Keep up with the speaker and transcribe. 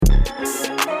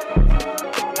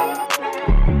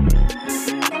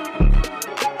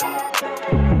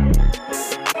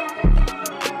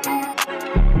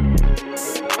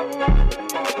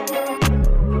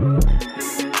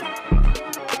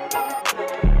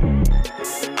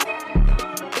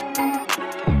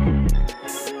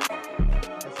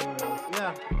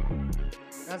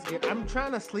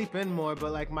trying to sleep in more,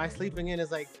 but like my sleeping in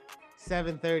is like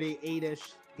 7:30,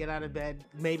 8ish. Get out of bed,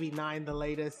 maybe 9 the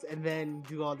latest, and then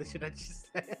do all the shit I just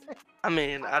said. I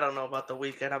mean, I don't know about the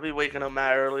weekend. I'll be waking up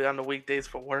mad early on the weekdays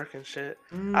for work and shit.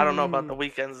 I don't know about the Mm.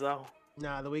 weekends though.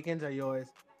 Nah, the weekends are yours.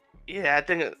 Yeah, I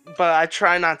think, but I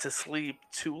try not to sleep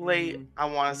too late. Mm. I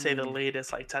want to say the Mm.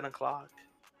 latest, like 10 o'clock,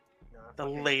 Nah, the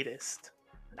fuck it. latest.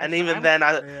 I And try. even then,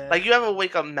 I Yeah. like you ever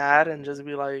wake up mad and just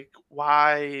be like,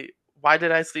 why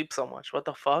did I sleep so much? What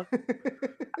the fuck?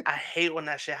 I hate when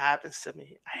that shit happens to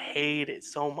me. I hate it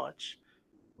so much.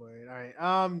 Wait, all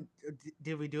right.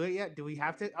 Did we do it yet? Do we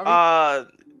have to? Are we? Uh,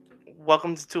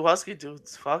 Welcome to Two Husky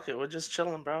Dudes. Fuck it, we're just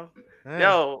chilling, bro. Eh,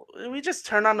 Yo, we just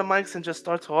turn on the mics and just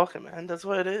start talking, man. That's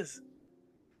what it is.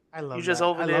 I You love just that.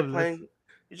 over I there love this. playing.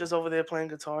 You just over there playing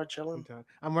guitar, I'm chilling.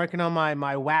 I'm working on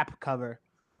my WAP cover.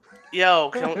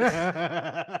 Yo,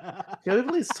 I can we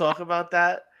please talk about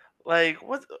that? Like,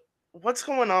 what's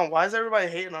going on? Why is everybody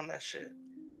hating on that shit?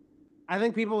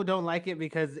 think people don't like it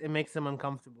because it makes them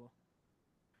uncomfortable.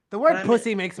 The But word I mean,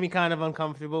 pussy makes me kind of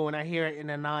uncomfortable when I hear it in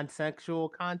a non-sexual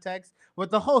context, but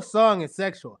the whole song is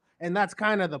sexual, and that's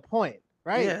kind of the point,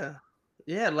 right? yeah,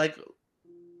 yeah. Like,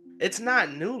 it's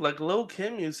not new. Like Lil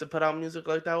Kim used to put out music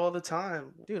like that all the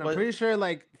time. Dude, I'm But pretty sure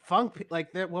like funk,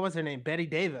 like what was her name? Betty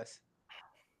Davis.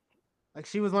 Like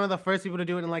she was one of the first people to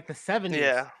do it in like the 70s.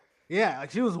 yeah, Yeah,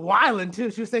 like she was wilding too.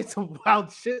 She was saying some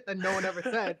wild shit that no one ever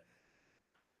said.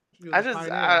 She was I a just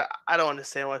pioneer. I don't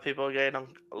understand why people get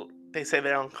they say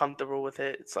they're uncomfortable with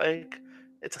it. It's like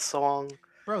it's a song.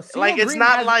 Bro, Like CeeLo Green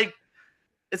has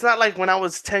it's not like when I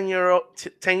was 10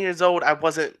 years old I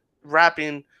wasn't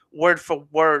rapping word for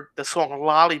word the song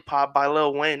Lollipop by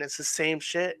Lil Wayne. It's the same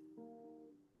shit.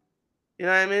 You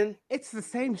know what I mean? it's the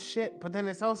same shit, but then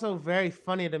it's also very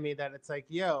funny to me that it's like,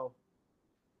 yo,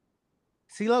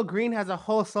 CeeLo Green has a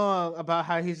whole song about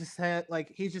how he's just said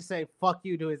like he's just saying fuck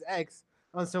you to his ex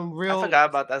on some I real forgot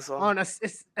about that song. on a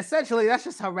it's, essentially that's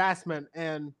just harassment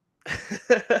and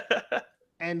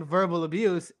verbal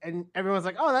abuse, and everyone's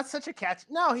like, oh, that's such a catch.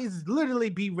 No, he's literally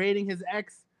berating his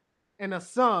ex in a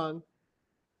song,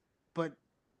 but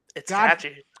It's God,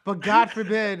 catchy. God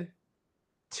forbid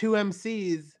two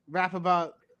MCs rap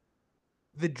about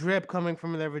the drip coming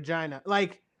from their vagina.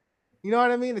 Like, you know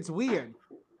what I mean? It's weird.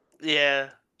 Yeah.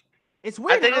 It's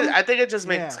weird how I think it just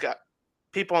makes yeah.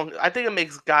 people. I think it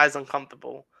makes guys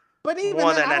uncomfortable But even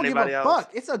more then, than I don't give a anybody else.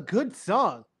 fuck. It's a good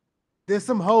song. There's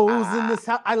some hoes in I, this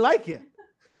house. I like it.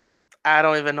 I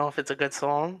don't even know if it's a good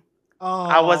song.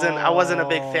 I wasn't a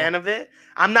big Oh, fan of it.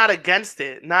 I'm not against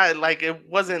it. Not like it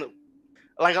wasn't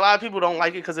like a lot of people don't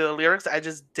like it because of the lyrics. I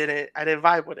didn't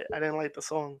vibe with it. I didn't like the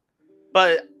song.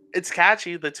 But it's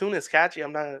catchy. The tune is catchy.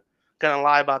 I'm not gonna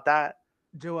lie about that.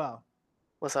 Joel,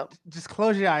 What's up? just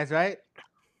close your eyes, right?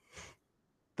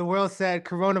 The world said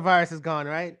coronavirus is gone,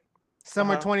 right?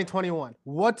 Summer Uh-huh. 2021.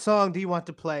 What song do you want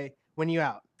to play when you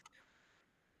out?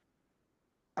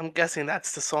 I'm guessing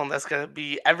that's the song that's gonna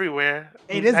be everywhere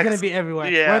It is going to next. be everywhere,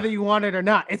 Yeah. whether you want it or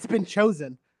not. It's been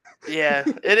chosen. Yeah,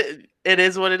 it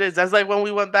is what it is. That's like when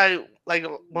we went back, like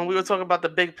when we were talking about the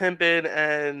Big Pimpin'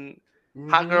 and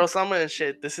Hot Mm-hmm. Girl Summer and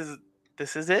shit. This is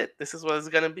it. This is what it's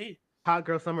gonna be. Hot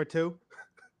Girl Summer 2.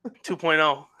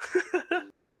 2.0.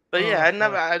 But yeah, Oh,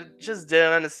 fuck. I just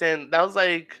didn't understand. That was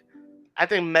like, I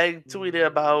think Meg tweeted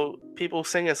about people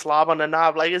singing "Slob on the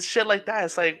Knob." Like it's shit like that.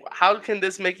 It's like, how can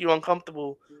this make you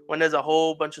uncomfortable when there's a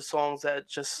whole bunch of songs that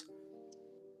just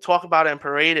talk about it and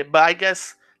parade it? But I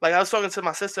guess, like I was talking to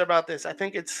my sister about this. I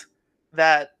think it's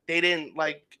that they didn't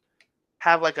like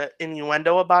have like a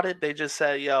innuendo about it. They just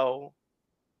said, "Yo,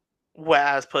 wet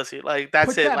ass pussy." Like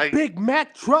that's Put it. that Like, Big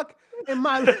Mac truck in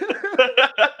my.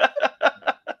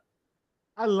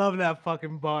 I love that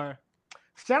fucking bar.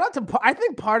 Shout out to I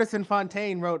think Partisan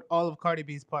Fontaine wrote all of Cardi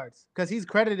B's parts because he's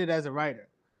credited as a writer,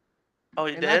 oh,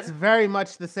 he and that's did. very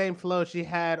much the same flow she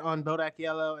had on Bodak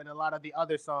Yellow and a lot of the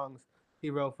other songs he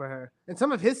wrote for her, and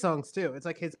some of his songs too. It's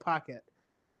like his pocket.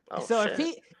 Oh So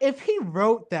shit. if he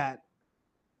wrote that,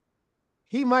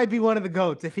 he might be one of the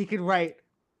goats if he could write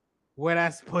wet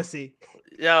ass pussy.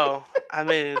 Yo, I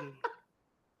mean,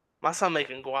 my son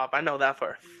making guap. I know that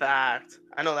for a fact.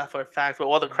 I know that for a fact. But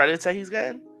all the credits that he's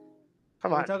getting,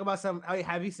 come Can we on. talk about some?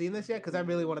 Have you seen this yet? Because I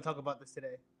really want to talk about this today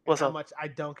and What's how up? much I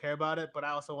don't care about it, but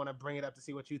I also want to bring it up to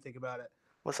see what you think about it.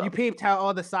 What's You up? peeped how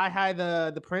all the sci-hi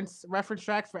the Prince reference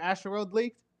tracks for Astroworld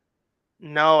leaked,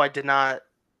 No, I did not.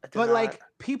 I did but not. like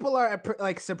people are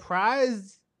like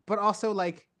surprised, but also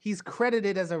like he's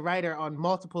credited as a writer on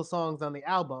multiple songs on the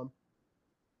album,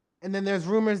 and then there's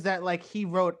rumors that like he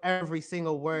wrote every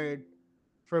single word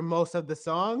for most of the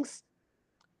songs,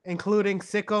 including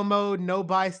Sicko Mode, No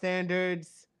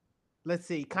Bystanders, Let's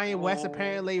see. Kanye West Oh,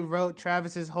 apparently wrote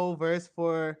Travis's whole verse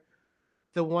for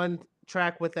the one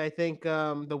track with I think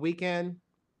The Weeknd,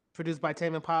 produced by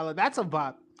Tame Impala. That's a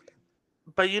bop.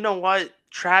 but you know what?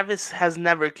 Travis has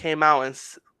never came out and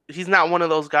he's not one of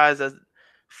those guys that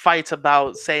fights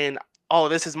about saying, "Oh,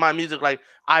 this is my music." Like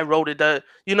I wrote it.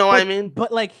 You know what I mean?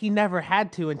 But like he never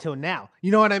had to until now.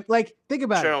 You know what I'm like? Think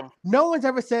about it. True. No one's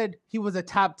ever said he was a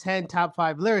top 10, top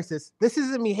 5 lyricist. This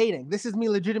isn't me hating. This is me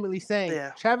legitimately saying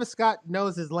Yeah. Travis Scott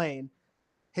knows his lane.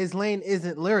 His lane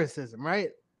isn't lyricism, right?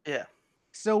 Yeah.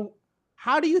 So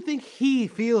how do you think he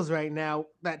feels right now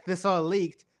that this all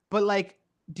leaked? But like,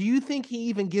 do you think he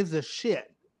even gives a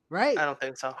shit? Right? I don't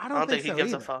think so. I I don't don't think think he so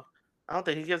gives a either. fuck. I don't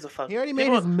think he gives a fuck. He already made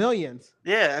People, his millions.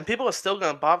 yeah, and people are still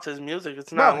gonna bop to his music.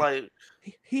 It's not Bro, like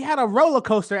he had a roller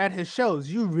coaster at his shows.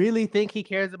 You really think he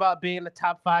cares about being a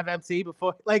top 5 MC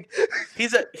before like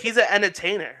he's an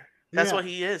entertainer. That's yeah. what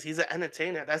he is. He's an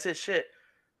entertainer. That's his shit.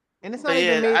 And it's But not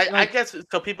even yeah, made I like guess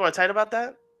so. People are tight about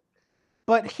that.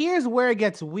 but here's where it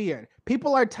gets weird.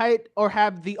 People are tight or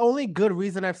have the only good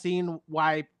reason I've seen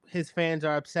why his fans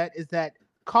are upset is that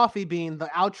Coffee Bean, the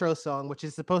outro song, which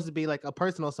is supposed to be like a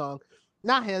personal song,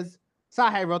 not his.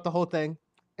 Sahai wrote the whole thing.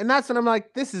 And that's when I'm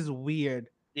like, this is weird.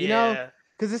 You know? Yeah.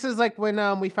 Because this is like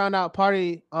when we found out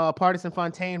Partisan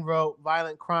Fontaine wrote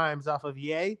Violent Crimes off of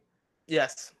Ye.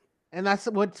 Yes. And that's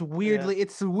what's Yeah.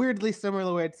 it's weirdly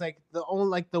similar where it's like the only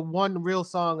like the one real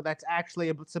song that's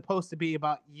actually supposed to be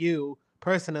about you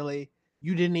personally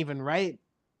you didn't even write,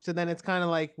 so then it's kind of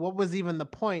like what was even the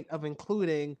point of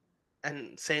including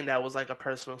And saying that was like a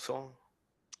personal song.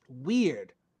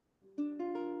 weird.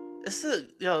 It's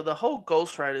the whole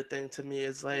ghostwriter thing to me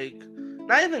is like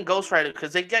not even ghostwriter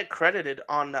because they get credited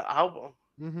on the album.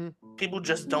 Mm-hmm. People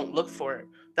just don't look for it.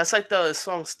 That's like the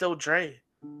song "Still Dre."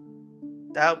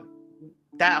 That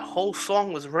that whole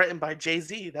song was written by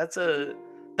Jay-Z. The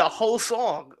whole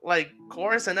song, like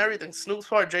chorus and everything, Snoop's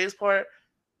part, Jay's part.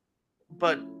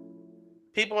 But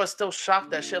people are still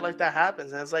shocked that shit like that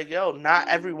happens, and it's like, yo, not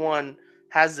everyone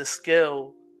has the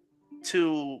skill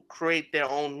to create their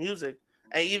own music,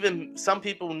 and even some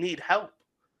people need help.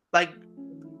 Like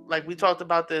like we talked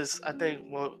about this, I think,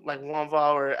 like one of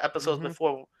our episodes Mm-hmm.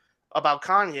 before about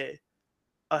Kanye,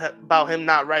 about him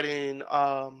not writing.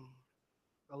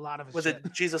 A lot of Was shit.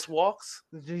 it Jesus Walks?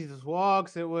 The Jesus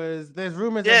Walks, it was there's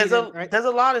rumors that Yeah, he didn't right. there's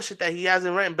a lot of shit that he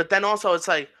hasn't written, but then also it's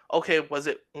like, okay, was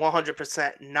it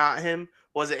 100% not him?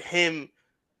 Was it him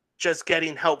just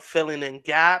getting help filling in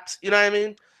gaps? You know what I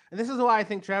mean? And this is why I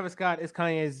think Travis Scott is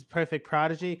Kanye's perfect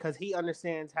prodigy because he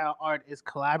understands how art is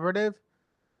collaborative.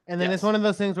 And then it's Yes. one of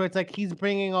those things where it's like he's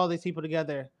bringing all these people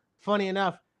together. Funny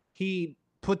enough, he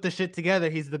put the shit together.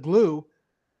 He's the glue.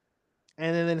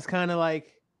 And then it's kind of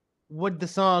like, would the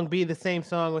song be the same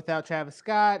song without Travis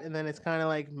Scott? And then it's kind of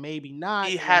like maybe not.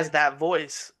 He And then has it's that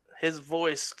voice. His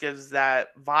voice gives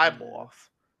that vibe yeah. off.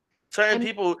 Certain And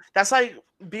people, that's like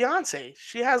Beyonce.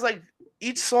 She has like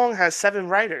each song has 7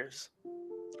 writers.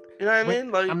 You know what I wait,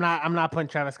 mean? Like I'm not putting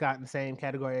Travis Scott in the same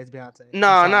category as Beyonce. I'm no,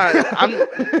 sorry. no,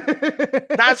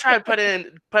 I'm not trying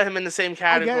to put him in the same I get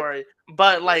category,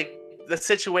 but like the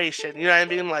situation, you know what I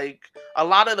mean? Like a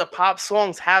lot of the pop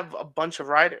songs have a bunch of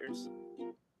writers.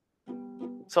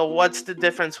 So what's the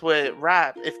difference with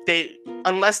rap? If they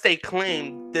unless they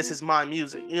claim this is my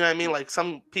music, you know what I mean? Like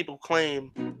some people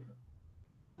claim,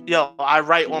 yo, I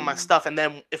write all my stuff, and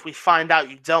then if we find out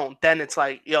you don't, then it's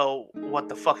like, yo, what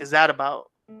the fuck is that about?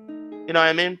 You know what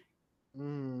I mean?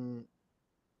 mm,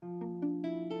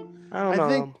 I don't I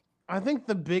think know. I think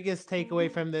the biggest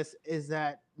takeaway from this is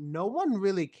that no one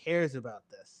really cares about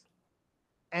this.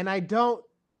 And I don't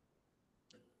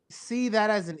see that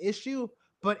as an issue.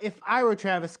 But if I were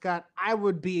Travis Scott, I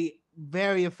would be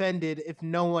very offended if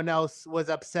no one else was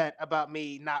upset about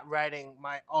me not writing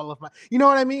my all of my. You know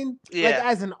what I mean? Like Yeah,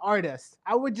 as an artist,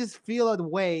 I would just feel a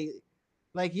way.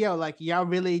 Like yo, like y'all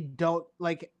really don't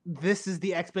like this is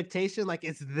the expectation. Like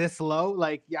it's this low.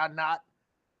 Like y'all not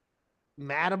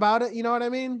mad about it. You know what I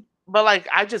mean? but like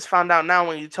I just found out now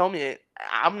when you told me it,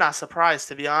 I'm not surprised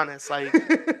to be honest. Like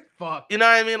Fuck. you know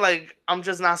what I mean? Like I'm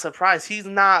just not surprised. He's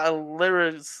not a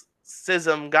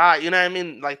lyricism guy. You know what I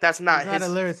mean? Like that's He's not not a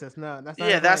his. lyricist. No, that's not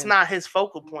Yeah, his that's lane. not his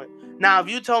focal point. Now, if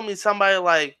you told me somebody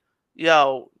like,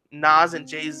 yo, Nas and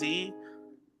Jay Z,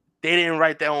 they didn't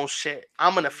write their own shit,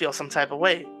 I'm gonna feel some type of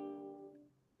way.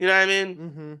 You know what I mean?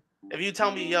 Mm-hmm. If you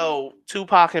tell me, yo,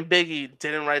 Tupac and Biggie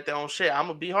didn't write their own shit, I'm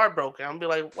gonna be heartbroken. I'm gonna be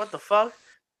like, what the fuck?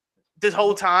 This whole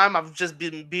What time I've just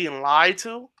been being lied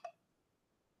to.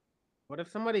 What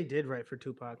if somebody did write for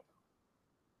Tupac?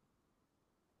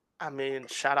 I mean,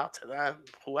 shout out to them,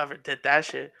 whoever did that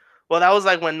shit. Well, that was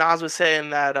like when Nas was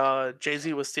saying that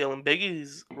Jay-Z was stealing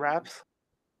Biggie's raps.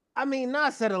 I mean,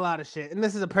 Nas said a lot of shit, and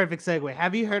this is a perfect segue.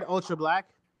 Have you heard Ultra Black?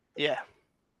 Yeah.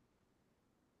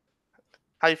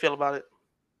 How you feel about it?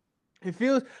 It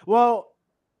feels well.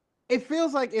 It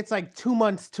feels like it's like 2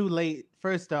 months too late.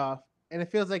 First off, and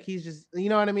it feels like he's just, you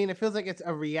know what I mean. It feels like it's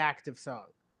a reactive song,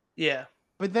 Yeah.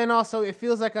 but then also it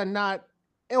feels like a not.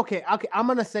 Okay, okay. I'm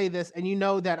gonna say this, and you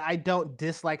know that I don't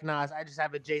dislike Nas. I just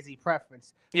have a Jay-Z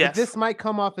preference. But Yes. this might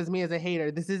come off as me as a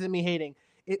hater. This isn't me hating.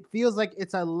 It feels like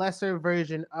it's a lesser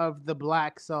version of the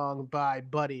Black song by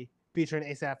Buddy featuring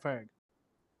ASAP Ferg.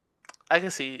 I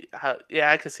can see how.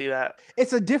 Yeah, I can see that.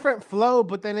 It's a different flow,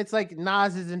 but then it's like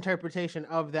Nas's interpretation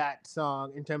of that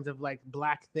song in terms of like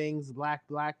black things, black.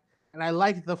 And I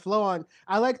like the flow on.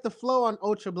 I like the flow on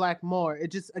Ultra Black more.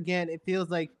 It just again, it feels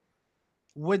like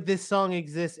would this song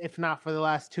exist if not for the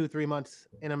last 2-3 months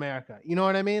in America? You know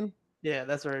what I mean? Yeah,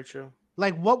 that's very true.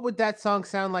 Like, what would that song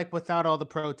sound like without all the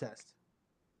protest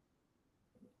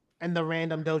and the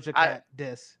random Doja I Cat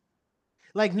diss?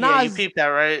 Like Yeah, you Nas, peeped that,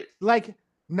 right? like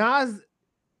Nas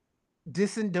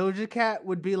dissing Doja Cat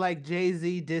would be like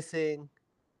Jay-Z dissing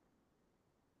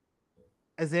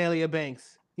Azalea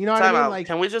Banks. You know what I Time mean? out. Like,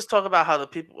 Can we just talk about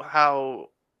how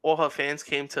all her fans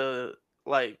came to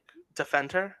like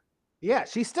defend her? yeah,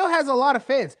 she still has a lot of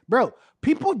fans, bro.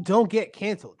 People don't get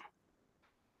canceled.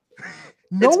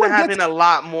 No It's been one gets happening a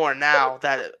lot more now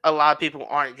that a lot of people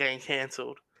aren't getting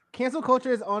canceled. cancel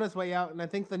culture is on its way out, and I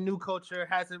think the new culture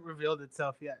hasn't revealed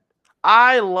itself yet.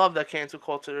 I love that cancel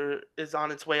culture is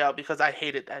on its way out because I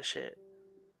hated that shit.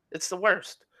 It's the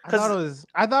worst. I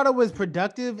thought it was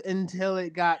productive until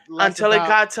it got less Until it about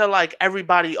got to like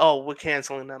everybody, oh, we're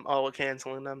canceling them. Oh, we're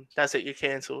canceling them. That's it, you're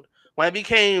canceled. When it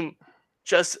became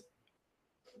just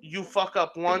you fuck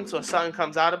up once or something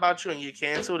comes out about you and you're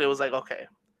canceled, it was like, okay,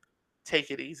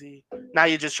 take it easy. Now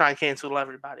you're just trying to cancel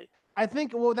everybody. I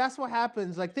think, well, that's what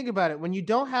happens. Like, think about it. When you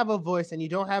don't have a voice and you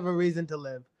don't have a reason to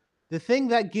live, the thing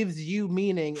that gives you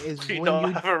meaning is You when don't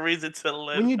you have a reason to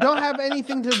live. when you don't have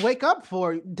anything to wake up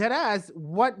for. Deadass,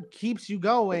 what keeps you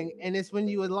going? And it's when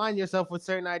you align yourself with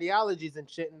certain ideologies and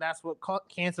shit. And that's what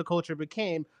cancel culture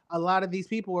became. A lot of these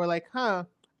people were like, huh,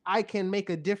 I can make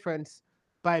a difference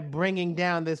by bringing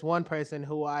down this one person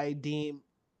who I deem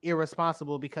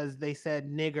irresponsible because they said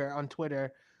nigger on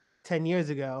Twitter 10 years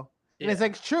ago. And it's Yeah.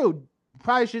 like, true. You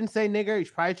probably shouldn't say nigger.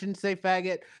 You probably shouldn't say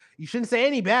faggot. You shouldn't say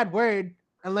any bad word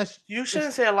unless You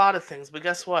shouldn't say a lot of things, but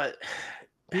guess what?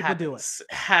 people do it.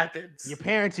 Happens. Your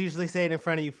parents usually say it in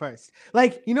front of you first.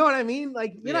 Like, you know what I mean?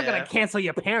 Like, you're not gonna Yeah. cancel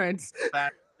your parents.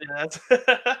 Yeah,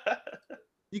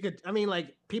 You could, I mean,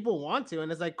 like, people want to,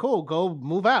 and it's like, cool, go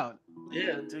move out.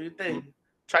 yeah, do your thing.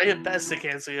 Try your best to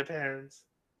cancel your parents.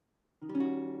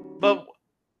 But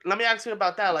let me ask you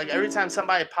about that. Like every time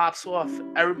somebody pops off,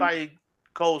 everybody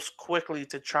goes quickly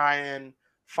to try and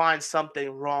find something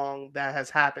wrong that has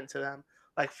happened to them.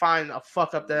 Like find a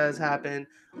fuck up that has happened,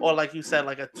 or like you said,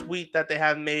 like a tweet that they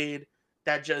have made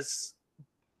that just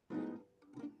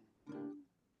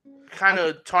kind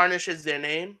of tarnishes their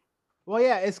name. Well,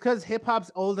 yeah, it's because hip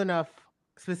hop's old enough.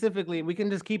 Specifically, we can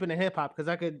just keep it in hip hop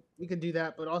because we could do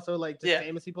that, but also like just Yeah.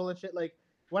 famous people and shit. Like,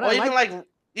 what Or I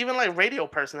even like radio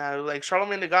personality, like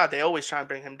Charlamagne the God, they always try to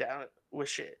bring him down with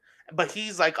shit. But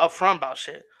he's like upfront about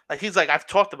shit. Like he's like, I've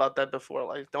talked about that before.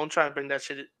 Like, don't try and bring that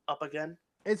shit up again.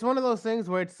 it's one of those things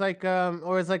where it's like,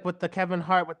 or it's like with the Kevin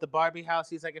Hart with the Barbie house.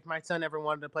 He's like, if my son ever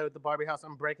wanted to play with the Barbie house,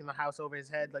 I'm breaking the house over his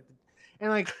head. Like,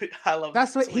 and like, I love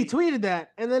that's what he tweet. tweeted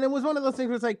that. And then it was one of those things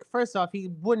where it's like, first off, he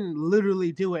wouldn't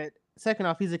literally do it. Second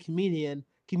off, he's a comedian.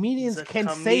 Comedians He's a can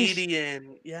say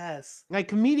comedian. Yes. like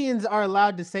comedians are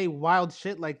allowed to say wild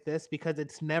shit like this because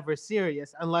it's never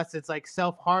serious unless it's like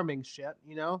self-harming shit,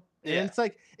 you know? And Yeah. it's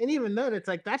like, and even then it's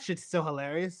like that shit's still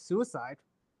hilarious. Suicide.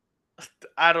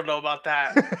 I don't know about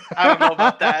that. I don't know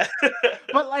about that.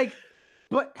 But like,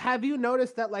 but have you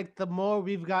noticed that like the more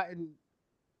we've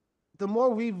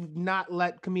not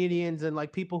let comedians and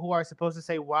like people who are supposed to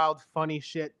say wild funny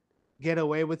shit get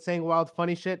away with saying wild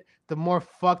funny shit, the more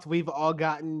fucked we've all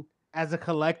gotten as a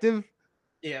collective.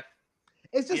 Yeah.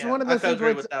 It's just Yeah, one of I those can things where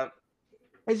agree with that.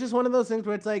 it's just one of those things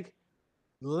where it's like,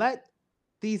 let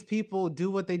these people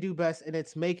do what they do best, and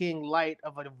it's making light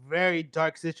of a very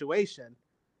dark situation.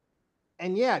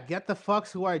 And yeah, get the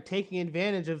fucks who are taking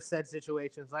advantage of said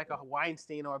situations, like a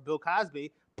Weinstein or a Bill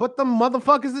Cosby, put them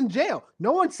motherfuckers in jail.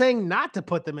 No one's saying not to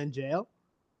put them in jail.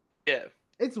 Yeah.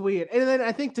 It's weird. And then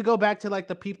I think to go back to like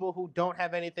the people who don't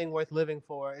have anything worth living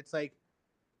for, it's like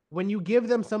when you give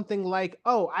them something like,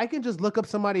 oh, I can just look up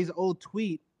somebody's old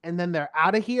tweet and then they're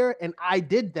out of here, and I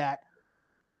did that.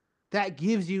 that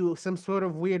gives you some sort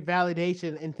of weird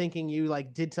validation in thinking you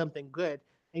like did something good.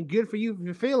 And good for you if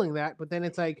you're feeling that. But then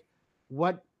it's like,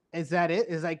 what is that? It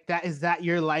is like that. Is that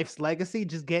your life's legacy?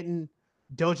 Just getting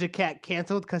Doja Cat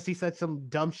canceled because she said some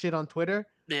dumb shit on Twitter.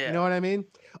 You know Yeah. what I mean?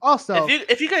 Also,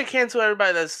 If you can cancel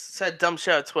everybody that said dumb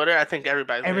shit on Twitter, I think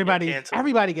everybody's gonna get canceled.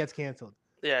 everybody gets canceled.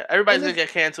 Yeah, And everybody's gonna it's get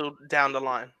canceled down the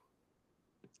line.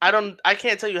 I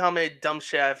can't tell you how many dumb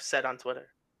shit I've said on Twitter.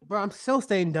 bro, I'm still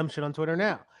saying dumb shit on Twitter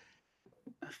now.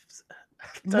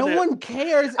 I've No done it. one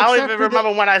cares I don't except even for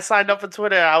remember when I signed up for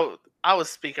Twitter. I was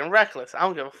speaking reckless. I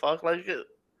don't give a fuck. Like,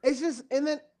 it's just and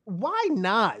then why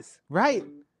Nas, right?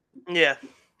 yeah.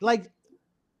 Like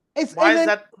it's Why and is then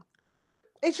that?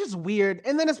 it's just weird.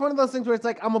 And then it's one of those things where it's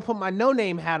like, I'm gonna put my no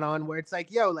name hat on, where it's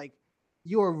like, yo, like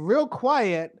you were real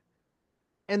quiet.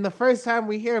 And the first time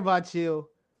we hear about you,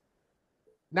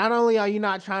 not only are you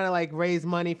not trying to like raise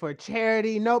money for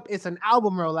charity, nope, it's an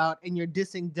album rollout, and you're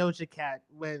dissing Doja Cat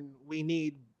when we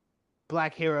need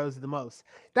black heroes the most.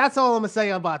 That's all I'm gonna say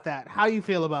about that. How you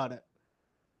feel about it?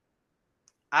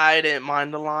 I didn't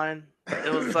mind the line.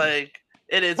 It was like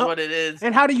it is Oh, what it is.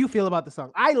 and how do you feel about the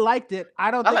song? I liked it.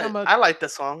 I don't think I'm a I like the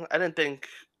song. I didn't think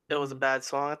it was a bad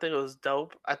song. I think it was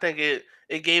dope. I think it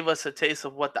gave us a taste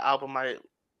of what the album might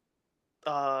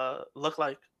look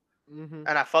like, Mhm.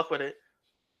 and I fuck with it.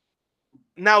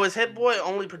 Now is Hit Boy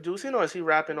only producing or is he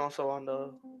rapping also on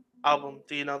the album?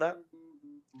 Do you know that?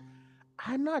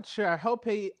 I'm not sure. I hope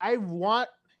he. I want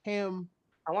him.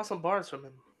 I want some bars from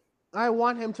him. I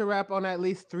want him to rap on at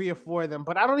least 3 or 4 of them,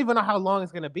 but I don't even know how long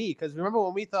it's gonna be. Because remember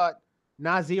when we thought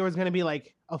Nasir was gonna be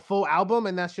like a full album,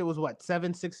 and that shit was what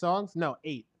 7, 6 songs? No,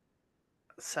 8.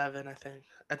 7, I think.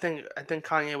 I think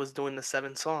Kanye was doing the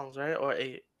 7 songs, right? Or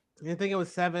 8. I think it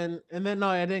was 7, and then no,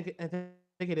 I think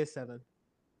it is 7.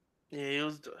 Yeah, it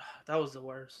was. That was the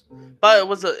worst. But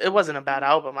it wasn't a bad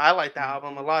album. I like that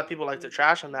album. A lot of people like to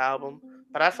trash on the album,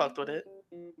 but I fucked with it.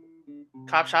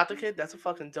 Cop Shot the Kid. That's a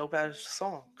fucking dope ass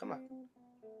song. Come on.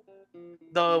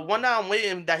 The one that I'm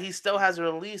waiting that he still hasn't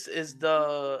released is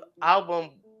the album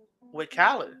with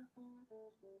Khaled.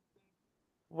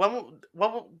 What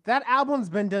That album's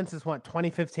been done since what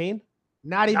 2015.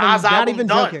 Not even Nas not album even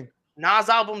done. joking. Nas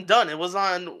album done. It was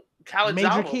on Khaled's Major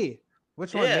album. Key.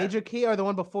 Which one? Yeah. Major Key or the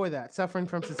one before that? Suffering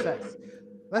from Success.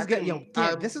 Let's I get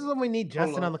think, This is when we need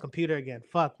Justin up. on the computer again.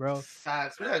 Fuck, bro.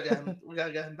 Facts. We gotta get him. We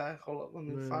gotta get him back. Hold up. Let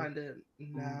me Mm. find it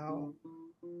now.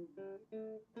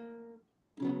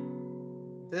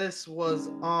 This was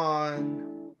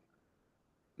on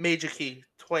Major Key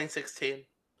 2016.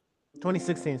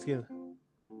 2016, excuse me.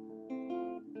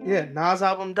 Yeah, Nas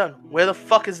album done. Where the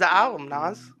fuck is the album,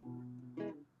 Nas?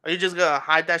 Are you just gonna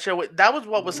hide that shit? That was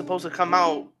what was supposed to come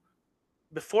out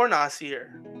before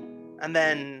Nasir, and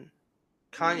then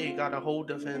Kanye got a hold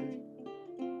of him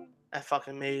and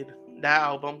fucking made that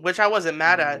album, which I wasn't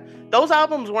mad at. Those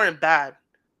albums weren't bad.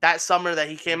 That summer that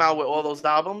he came out with all those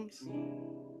albums.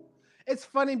 It's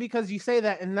funny because you say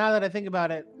that, and now that I think about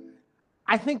it,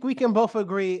 I think we can both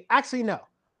agree. Actually, no.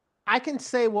 I can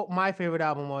say what my favorite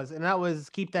album was, and that was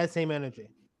Keep That Same Energy.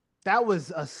 That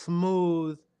was a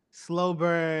smooth, slow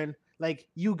burn. Like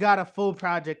you got a full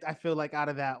project, I feel like, out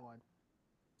of that one.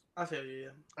 I feel you, yeah.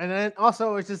 And then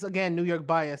also it's just again New York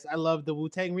bias. I love the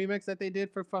Wu-Tang remix that they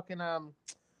did for fucking damn,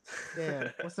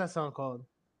 what's that song called?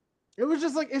 It was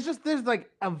just like it's just there's like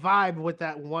a vibe with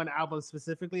that one album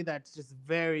specifically that's just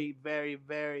very, very,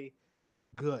 very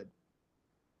good.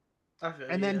 I feel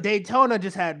And you, then yeah. Daytona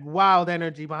just had wild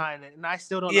energy behind it, and I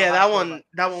still don't know. Yeah, how I feel about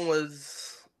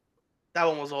that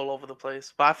one was all over the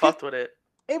place, but I fucked with it.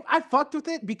 I fucked with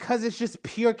it because it's just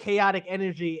pure chaotic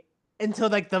energy until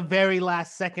like the very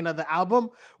last second of the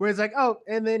album, where it's like, oh,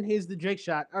 and then here's the Drake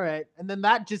shot, all right, and then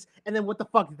what the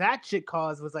fuck that shit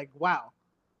caused was like, wow.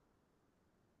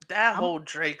 That whole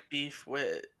Drake beef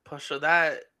with Pusha,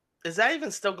 that is that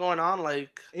even still going on?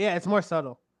 Like, yeah, it's more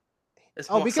subtle. it's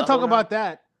Oh, more we can subtle talk now? about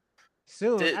that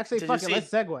soon. Actually, did fuck you it, let's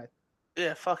segue.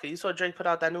 Yeah, fuck it. You saw Drake put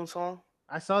out that new song?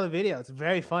 I saw the video. It's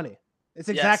very funny. It's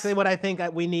exactly what I think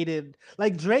we needed.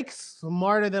 Like Drake's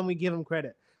smarter than we give him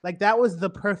credit. Like that was the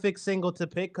perfect single to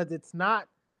pick because it's not,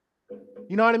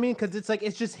 you know what I mean? Because it's like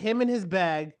it's just him in his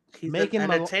bag. He's an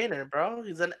entertainer, bro.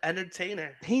 He's an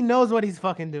entertainer. He knows what he's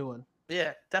fucking doing.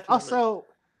 Yeah, definitely. Also,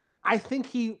 I think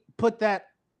he put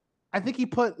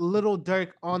Little Durk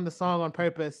on the song on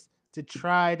purpose to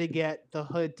try to get the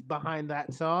hood behind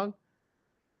that song.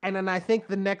 And then I think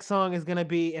the next song is gonna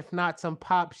be, if not some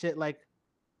pop shit like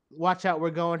 "Watch Out, We're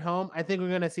Going Home," I think we're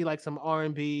gonna see like some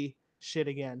R&B shit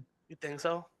again. You think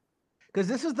so? Because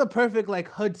this is the perfect like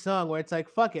hood song where it's like,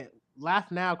 fuck it,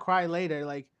 laugh now, cry later.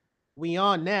 Like we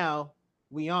on now,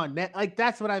 we on net. Like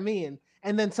that's what I mean.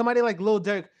 And then somebody like Lil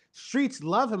Durk, streets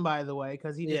love him, by the way,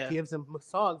 because he just Yeah. gives them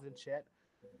songs and shit.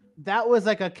 That was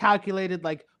like a calculated,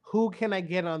 like, who can I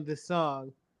get on this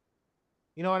song?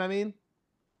 You know what I mean?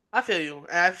 I feel you,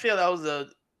 and I feel that was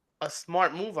a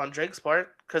smart move on Drake's part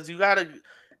because you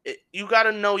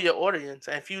gotta know your audience,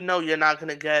 and if you know you're not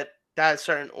gonna get that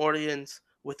certain audience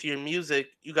with your music,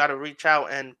 you gotta reach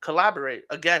out and collaborate.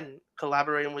 Again,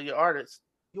 collaborating with your artist.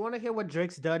 You want to hear what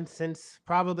Drake's done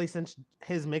probably since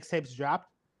his mixtapes dropped?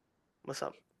 What's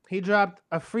up? He dropped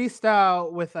a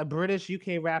freestyle with a British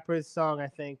UK rapper's song, I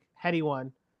think, Heady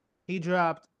One. He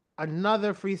dropped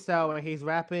another freestyle where he's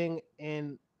rapping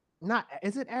in not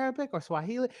is it Arabic or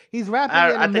Swahili? He's rapping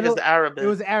in I the think it's middle. Arabic. It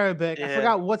was Arabic. I Yeah.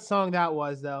 forgot what song that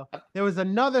was though. There was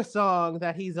another song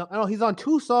that he's on. Oh, he's on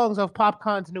 2 songs of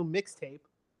Popcorn's new mixtape.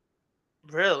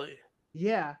 Really?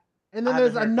 Yeah. And then I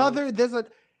there's haven't heard those.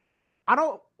 I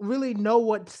don't really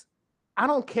know I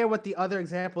don't care what the other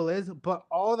example is, but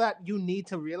all that you need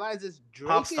to realize is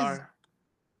Drake is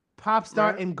pop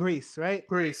star Right? in Greece, right?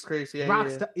 Greece, yeah,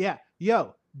 Rockstar, yeah.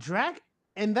 Yo, Drake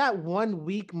in that 1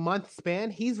 week month span,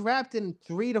 he's rapped in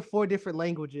 3 to 4 different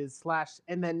languages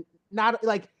and then not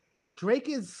like Drake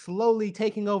is slowly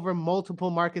taking over multiple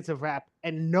markets of rap,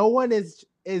 and no one is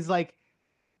like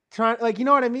trying, like, you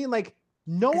know what I mean? Like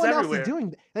no He's one everywhere. else is doing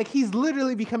that. Like he's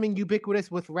literally becoming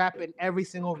ubiquitous with rap in every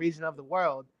single region of the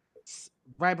world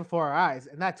right before our eyes,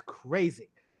 and that's crazy.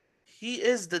 He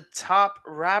is the top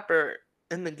rapper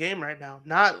in the game right now.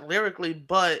 Not lyrically,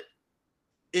 but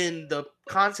in the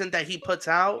content that he puts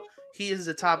out, he is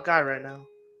the top guy right now.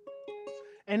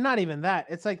 And not even that.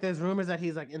 It's like there's rumors that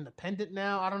he's like independent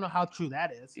now. I don't know how true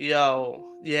that is. Yo,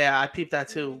 yeah, I peeped that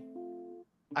too.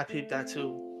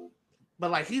 But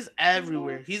like he's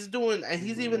everywhere. He's doing, and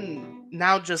he's even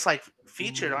now just like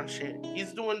featured on shit.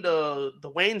 He's doing the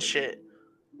Wayne shit.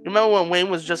 You remember when Wayne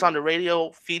was just on the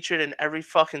radio, featured in every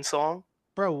fucking song?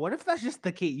 Bro, what if that's just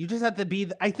the key? You just have to be.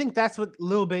 I think that's what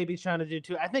Lil Baby's trying to do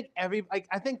too. I think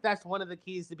I think that's one of the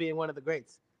keys to being one of the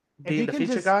greats. Being the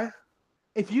feature guy.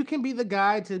 If you can be the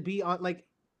guy to be on, like,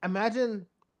 imagine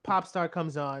Popstar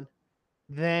comes on,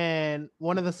 then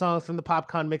one of the songs from the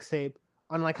Popcorn mixtape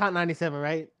on like Hot 97,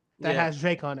 right? That has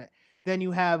Drake on it. Then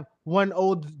you have one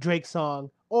old Drake song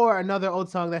or another old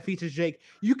song that features Drake.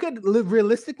 You could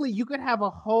realistically, you could have a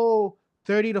whole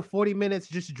 30 to 40 minutes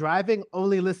just driving,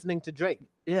 only listening to Drake.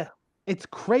 Yeah. It's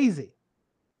crazy.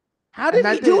 How did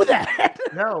he do that?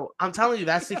 No, I'm telling you,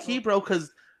 that's the key, bro,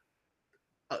 because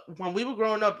when we were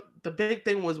growing up, the big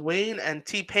thing was Wayne and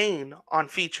T-Pain on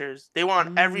features. They were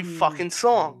on every fucking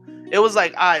song. It was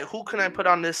like, all right, who can I put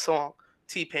on this song?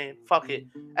 T-Pain, fuck it.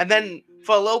 And then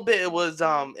for a little bit, it was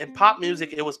in pop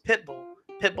music, it was Pitbull.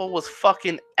 Pitbull was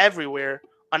fucking everywhere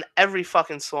on every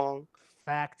fucking song.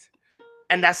 Fact.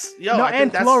 And that's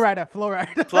and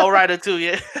Flowrider too,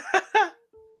 yeah.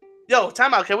 Yo,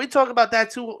 time out. Can we talk about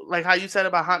that too? Like how you said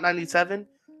about Hot 97?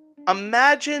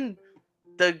 Imagine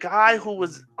the guy who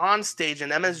was on stage in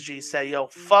MSG said, yo,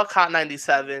 fuck Hot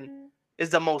 97, is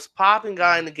the most popping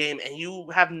guy in the game, and you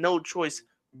have no choice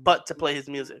but to play his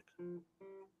music.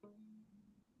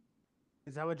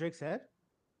 Is that what Drake said?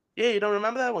 Yeah, you don't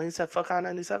remember that when he said fuck Hot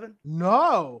 97?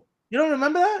 No. You don't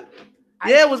remember that?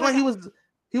 Yeah, it was when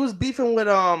he was beefing with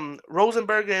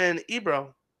Rosenberg and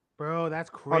Ebro. Bro, that's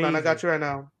crazy. Hold on, I got you right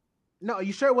now. No, are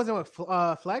you sure it wasn't with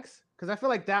Flex? Because I feel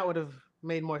like that would have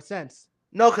made more sense.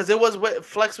 No, because it was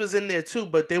Flex was in there too,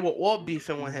 but they were all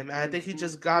beefing with him. And I think he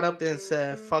just got up there and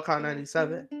said, fuck Hot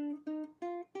 97.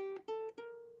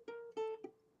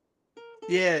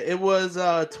 Yeah, it was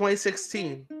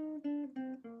 2016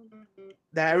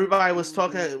 that everybody was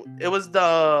talking. It was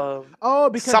the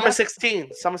because Summer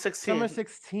 16. Summer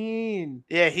 16.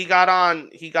 Yeah, he got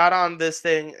on this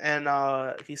thing and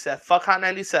he said, fuck Hot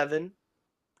 97,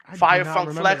 fire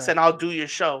Funk Flex, and I'll do your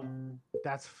show.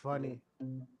 That's funny.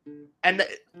 And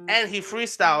he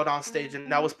freestyled on stage,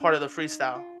 and that was part of the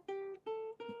freestyle.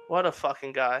 What a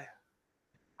fucking guy.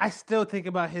 I still think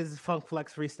about his Funk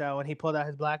Flex freestyle when he pulled out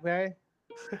his BlackBerry.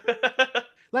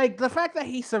 Like, the fact that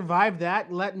he survived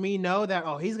that let me know that,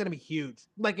 he's going to be huge.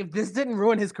 Like, if this didn't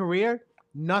ruin his career,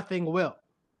 nothing will.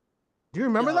 Do you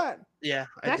remember that? Yeah.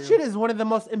 That shit is one of the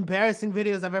most embarrassing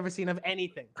videos I've ever seen of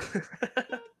anything.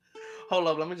 Hold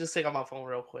up, let me just take out my phone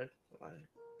real quick.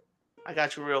 I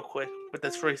got you real quick with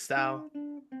this freestyle.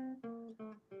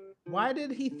 Why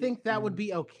did he think that would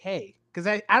be okay?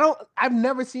 Because I've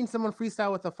never seen someone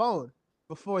freestyle with a phone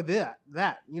before that.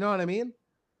 You know what I mean?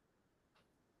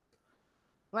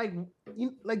 Like,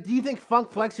 do you think Funk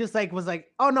Flex just was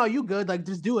like, oh no, you good, like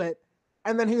just do it,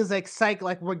 and then he was like, psych,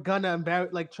 like we're gonna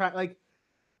embarrass, like try, like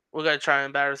we're gonna try and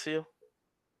embarrass you.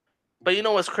 But you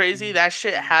know what's crazy? That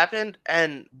shit happened,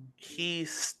 and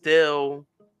he's still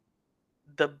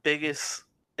the biggest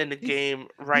in the He's game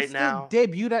he right still now.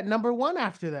 debuted at #1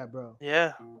 after that, bro.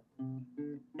 Yeah.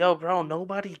 Yo, bro,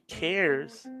 nobody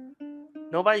cares.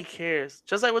 Nobody cares.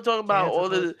 Just like we're talking about Cancel all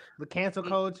culture, the. the cancel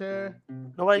culture.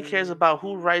 Nobody cares about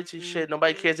who writes your shit.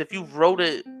 Nobody cares if you wrote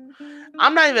it.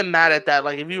 I'm not even mad at that.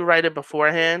 Like, if you write it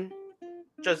beforehand,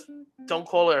 just don't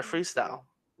call it a freestyle.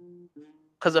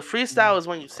 Because a freestyle is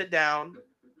when you sit down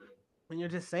When you're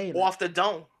just saying off it. the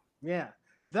dome. Yeah,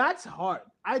 that's hard.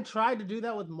 I tried to do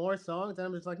that with more songs, and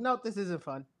I'm just like, nope, this isn't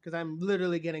fun because I'm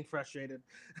literally getting frustrated.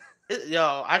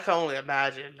 Yo, I can only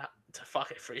imagine to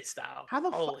fucking freestyle. How the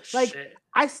fuck? Holy Like, shit.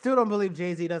 I still don't believe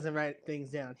Jay-Z doesn't write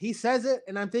things down. He says it,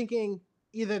 and I'm thinking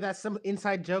either that's some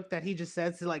inside joke that he just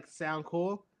says to like sound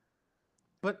cool,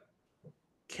 but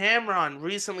Cameron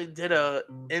recently did a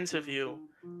interview,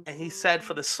 and he said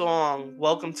for the song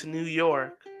 "Welcome to New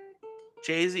York,"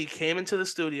 Jay-Z came into the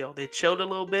studio. They chilled a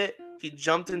little bit. He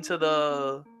jumped move.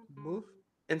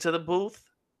 into the booth,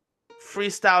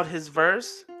 freestyled his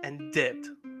verse, and dipped.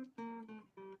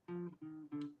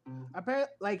 Apparently,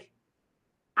 like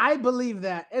I believe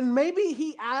that, and maybe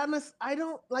he honest. I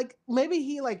don't like. Maybe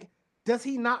he like. Does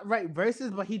he not write verses,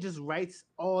 but he just writes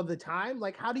all the time?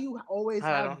 Like, how do you always I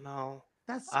have? don't know.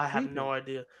 That's I have no creepy.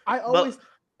 idea. I But always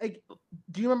like.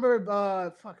 Do you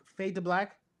remember Fade to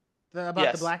Black, about the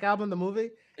yes, Black Album, the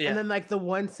movie? And yeah. then like the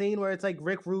one scene where it's like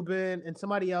Rick Rubin and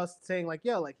somebody else saying like,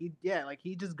 "Yo, like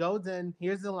he just goes in,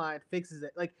 here's the line, fixes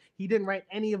it." Like he didn't write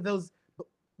any of those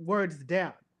words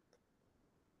down,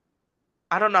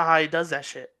 I don't know how he does that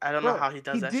shit. I don't know bro. how he He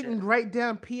does that shit. didn't write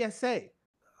down PSA.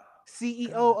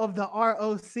 CEO God. of the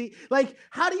ROC. Like,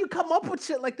 how do you come up with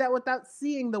shit like that without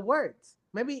seeing the words?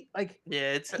 Maybe like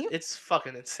Yeah, he, it's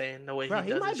fucking insane the way bro, he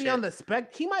he does might his be on shit. the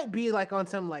spec. He might be like on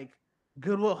some like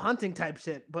Goodwill Hunting type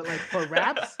shit, but like for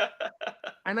raps.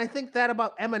 And I think that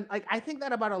about Eminem. Like, I think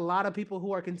that about a lot of people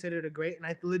who are considered a great. And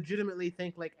I legitimately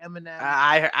think like Eminem.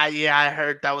 Yeah, I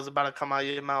heard that was about to come out of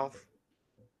your mouth.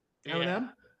 Yeah, Eminem.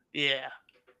 yeah.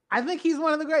 I think he's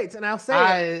one of the greats, and I'll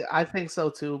say it. I think so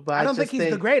too, but I I don't think just he's the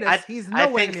think greatest. He's I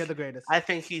nowhere near think the greatest. I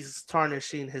think he's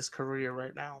tarnishing his career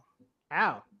right now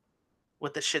How?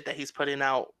 with the shit that he's putting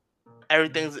out.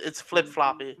 It's flip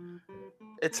floppy.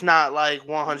 It's not like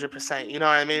 100%. You know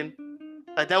what I mean?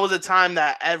 Like there was a time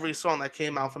that every song that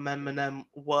came out from Eminem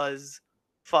was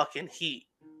fucking heat,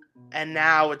 and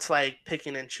now it's like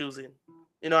picking and choosing.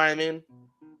 You know what I mean?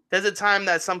 There's a time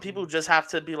that some people just have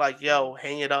to be like, "Yo,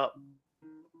 hang it up."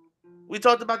 We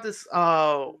talked about this.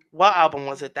 What album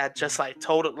was it that just like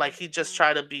total like he just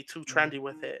tried to be too trendy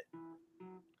with it?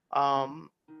 Um,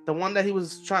 the one that he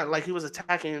was trying like he was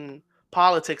attacking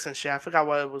politics and shit. I forgot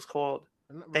what it was called.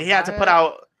 That he had to put Revive.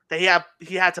 out. That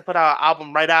he had to put out an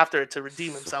album right after it to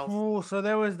redeem himself. Cool. So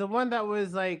there was the one that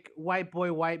was like white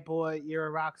boy, you're a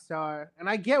rock star, and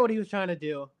I get what he was trying to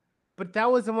do, but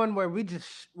that was the one where we just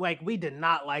like we did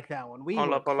not like that one. We Hold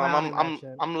were up, hold up. clowning that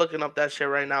shit. I'm looking up that shit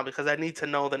right now because I need to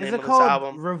know the Is name it of this called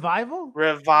album. Revival?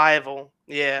 Revival.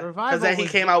 Yeah. Because Revival then he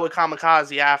was came out with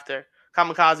Kamikaze after.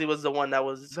 Kamikaze was the one that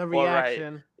was the all right.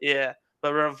 reaction. Yeah.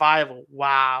 But Revival,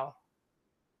 wow.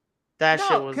 That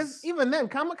shit No, because was even then,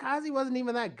 Kamikaze wasn't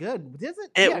even that good. Isn't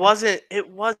it yeah?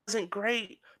 wasn't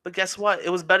great. But guess what?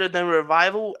 It was better than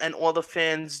Revival and all the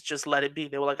fans just let it be.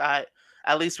 They were like, "All right,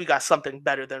 at least we got something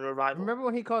better than Revival." Remember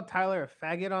when he called Tyler a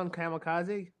faggot on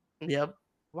Kamikaze? Yep.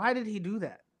 Why did he do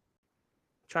that?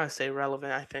 Trying to stay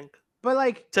relevant, I think. But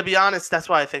like, To be honest, that's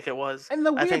what I think it was. and the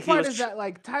I weird think he part was is that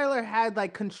like Tyler had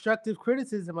like constructive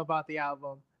criticism about the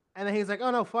album, and then he's like,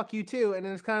 "Oh no, fuck you too." And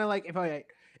then it's kind of like,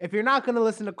 if you're not gonna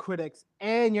listen to critics,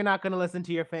 and you're not gonna listen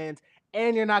to your fans,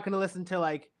 and you're not gonna listen to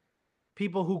like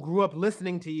people who grew up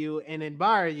listening to you and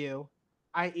admire you,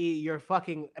 i.e., your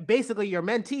fucking basically your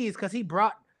mentees, because he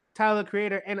brought Tyler the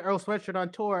Creator and Earl Sweatshirt on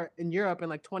tour in Europe in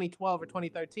like 2012 or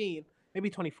 2013, maybe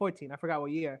 2014, I forgot what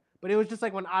year, but it was just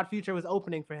like when Odd Future was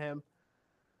opening for him.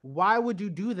 Why would you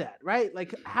do that, right?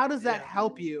 Like, how does that yeah.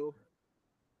 help you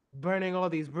burning all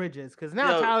these bridges? Because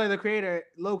now Yo, Tyler the Creator,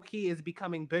 low key, is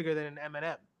becoming bigger than an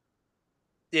Eminem.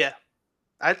 yeah.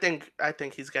 I think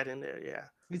he's getting there, yeah.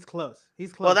 He's close. He's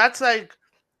Well, close. that's like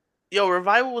yo,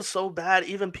 Revival was so bad,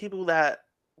 even people that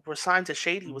were signed to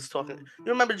Shady was talking. You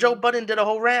remember Joe Budden did a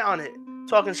whole rant on it,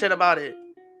 talking shit about it.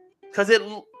 Cause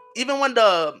even when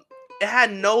it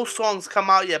had no songs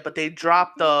come out yet, but they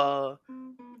dropped the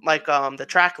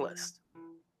track list.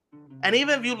 And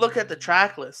even if you look at the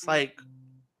track list, like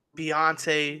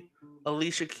Beyonce,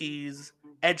 Alicia Keys,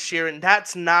 Ed Sheeran,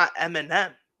 that's not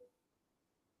Eminem.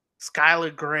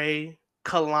 Skylar Grey,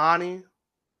 Kalani,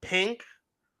 Pink.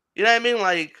 You know what I mean?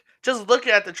 Like just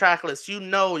looking at the track list, you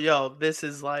know, yo, this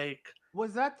is like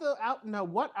Was that the no?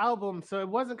 What album? So it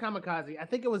wasn't Kamikaze. I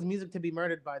think it was Music to Be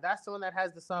Murdered By. That's the one that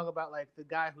has the song about like the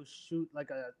guy who shoot like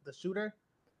the shooter.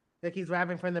 Like he's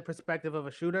rapping from the perspective of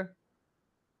a shooter.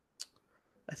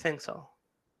 I think so.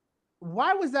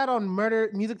 Why was that on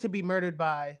Music to Be Murdered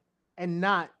By and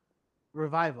not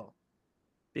Revival?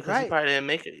 Because he probably didn't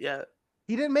make it yet.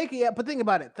 He didn't make it yet, but think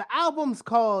about it. The album's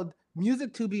called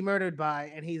Music to Be Murdered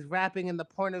By, and he's rapping in the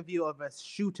point of view of a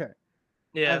shooter.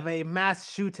 Yeah. Of a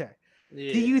mass shooter.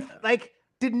 Yeah. Do you like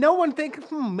did no one think,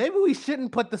 maybe we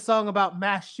shouldn't put the song about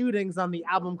mass shootings on the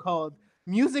album called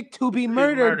Music to Be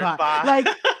Murdered By? Like,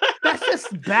 that's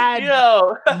just bad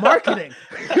marketing.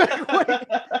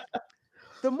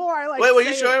 The more I like Wait, were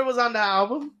you sure it was on the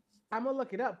album? I'm gonna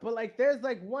look it up. But like there's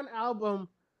like one album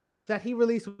that he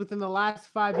released within the last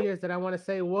 5 years that I want to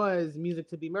say was Music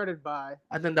to Be Murdered By.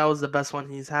 I think that was the best one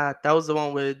he's had. That was the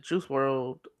one with Juice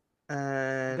WRLD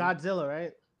and Godzilla,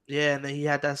 right? Yeah, and then he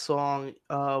had that song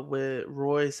with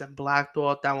Royce and Black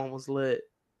Thought. That one was lit.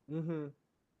 Mm-hmm.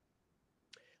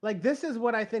 Like, this is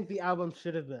what I think the album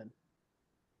should have been.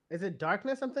 Is it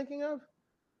Darkness I'm thinking of?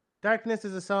 Darkness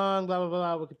is a song, blah,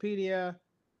 blah, blah, Wikipedia.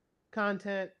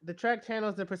 Content. The track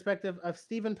channels the perspective of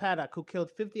Stephen Paddock, who killed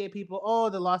 58 people. Oh,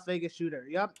 the Las Vegas shooter.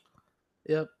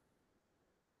 Yep.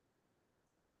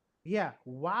 Yeah.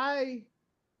 Why?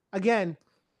 Again,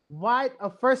 why?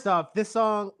 First off, the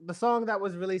song that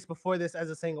was released before this as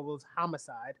a single was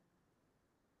Homicide.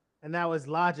 And that was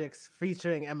Logic's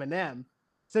featuring Eminem.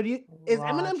 So is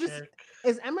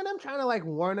Eminem trying to like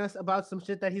warn us about some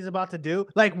shit that he's about to do?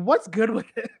 Like, what's good with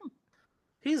him?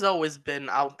 He's always been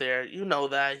out there. You know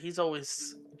that. He's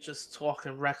always just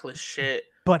talking reckless shit.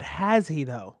 But has he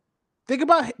though? Think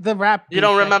about the rap. You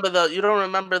don't remember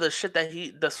the shit that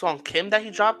the song Kim that he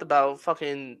dropped about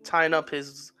fucking tying up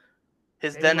his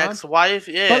then ex-wife?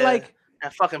 Yeah. But like,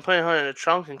 and fucking putting her in the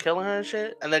trunk and killing her and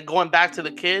shit. And then going back to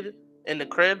the kid in the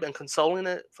crib and consoling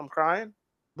it from crying.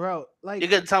 Bro, like, you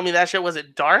gonna tell me that shit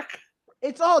wasn't dark?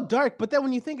 It's all dark, but then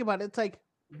when you think about it, it's like,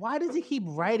 why does he keep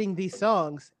writing these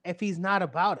songs if he's not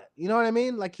about it? You know what I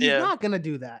mean? Like, he's not gonna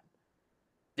do that.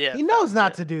 Yeah, he knows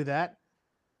not to do that,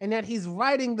 and yet he's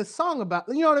writing the song about.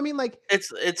 You know what I mean? Like,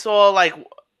 it's all like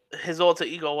his alter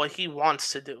ego, what he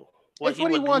wants to do, what he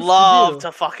would love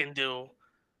to fucking do.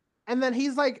 And then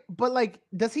he's like, but like,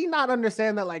 does he not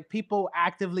understand that like people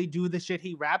actively do the shit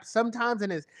he raps sometimes?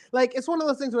 And is like, it's one of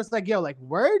those things where it's like, yo, like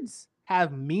words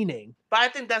have meaning. But I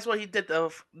think that's what he did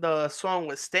the song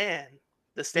with Stan,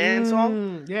 the Stan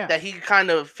song. Yeah, that he kind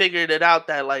of figured it out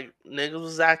that like niggas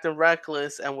was acting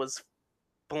reckless and was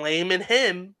blaming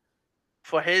him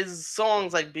for his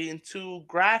songs like being too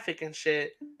graphic and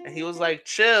shit. And he was like,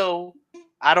 chill.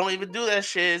 I don't even do that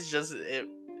shit. It's just it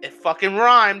fucking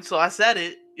rhymed, so I said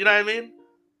it. You know what I mean?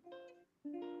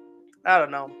 I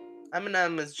don't know.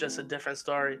 Eminem is just a different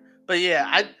story. But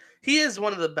yeah, he is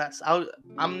one of the best.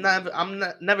 I'm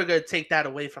never gonna take that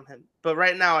away from him. But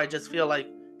right now, I just feel like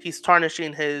he's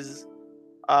tarnishing his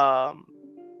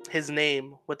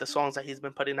name with the songs that he's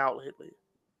been putting out lately.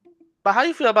 But how do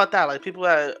you feel about that? Like people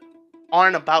that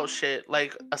aren't about shit,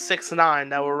 like a 6ix9ine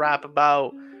that will rap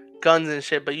about guns and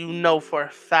shit, but you know for a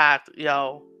fact,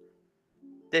 yo,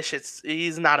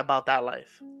 he's not about that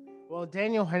life. Well,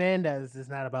 Daniel Hernandez is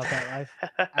not about that life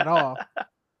at all.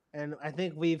 And I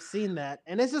think we've seen that.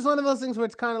 And it's just one of those things where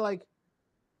it's kind of like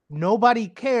nobody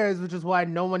cares, which is why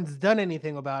no one's done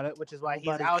anything about it, which is why he's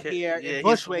out here in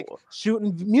Bushwick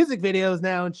shooting music videos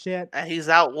now and shit. And he's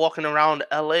out walking around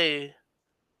LA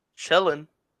chilling.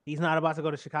 He's not about to go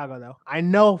to Chicago, though. I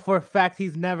know for a fact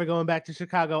he's never going back to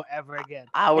Chicago ever again.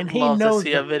 I would love to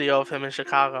see a video of him in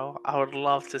Chicago. I would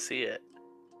love to see it.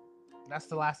 That's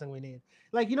the last thing we need.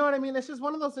 Like, you know what I mean? It's just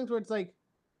one of those things where it's like,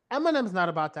 Eminem's not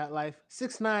about that life.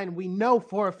 6ix9ine, we know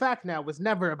for a fact now, was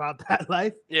never about that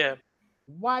life. Yeah.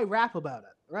 Why rap about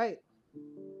it, right?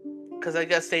 Because I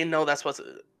guess they know that's what's,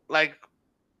 like,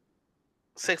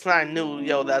 6ix9ine knew,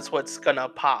 yo, that's what's gonna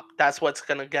pop. That's what's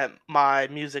gonna get my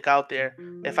music out there.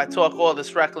 If I talk all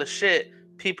this reckless shit,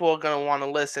 people are gonna want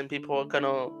to listen. People are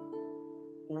gonna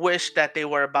wish that they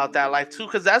were about that life too,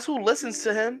 because that's who listens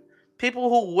to him. People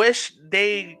who wish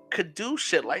they could do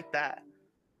shit like that.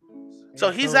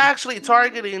 So he's actually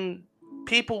targeting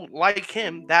people like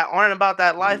him that aren't about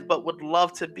that life but would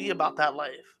love to be about that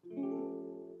life.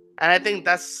 And I think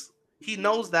he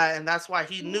knows that, and that's why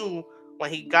he knew when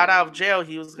he got out of jail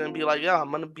he was gonna be like, yo, I'm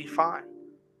gonna be fine.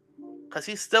 Cause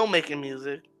he's still making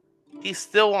music. He's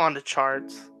still on the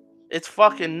charts. It's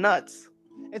fucking nuts.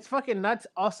 It's fucking nuts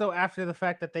also after the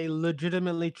fact that they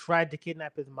legitimately tried to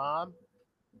kidnap his mom.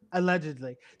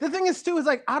 Allegedly. The thing is too is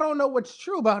like I don't know what's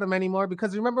true about him anymore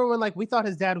because remember when like we thought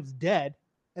his dad was dead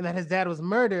and that his dad was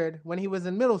murdered when he was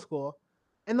in middle school,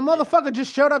 and the motherfucker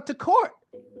just showed up to court.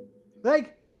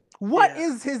 Like, what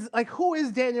is his like? Who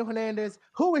is Daniel Hernandez?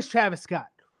 Who is Travis Scott?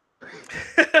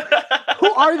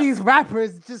 Who are these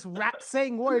rappers just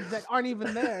saying words that aren't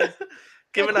even theirs?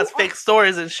 Giving us fake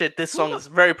stories and shit. This song is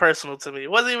very personal to me. It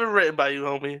wasn't even written by you,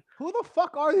 homie. Who the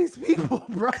fuck are these people,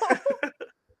 bro?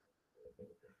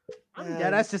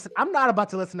 I'm not about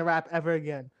to listen to rap ever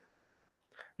again.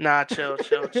 Nah, chill.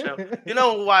 You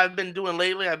know what I've been doing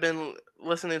lately? I've been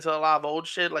listening to a lot of old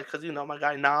shit, like, cause my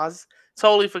guy Nas.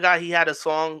 Totally forgot he had a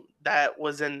song that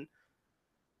was in,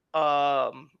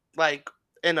 like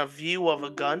in a view of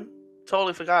a gun.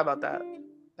 Totally forgot about that.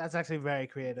 That's actually very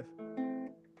creative.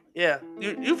 Yeah,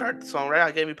 you've heard the song, right?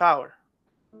 I Gave You Power.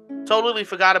 Totally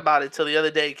forgot about it till the other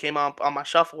day. It came up on my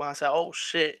shuffle and I said, "Oh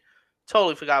shit."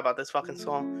 Totally forgot about this fucking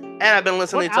song. And I've been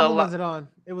listening to a lot. What album was it on?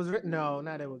 It was written. No,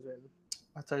 not it was written.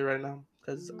 I'll tell you right now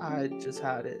because I just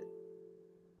had it.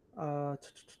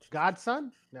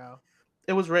 Godson? No.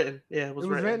 It was written. Yeah, it was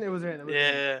written. It was written.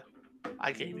 Yeah.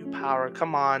 I Gave You Power.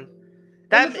 Come on.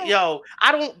 I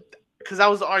don't. Because I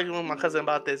was arguing with my cousin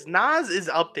about this. Nas is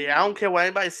up there. I don't care what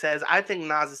anybody says. I think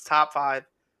Nas is top 5.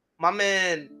 My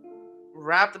man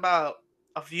rapped about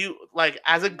a few, like,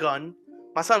 as a gun.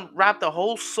 My son rapped the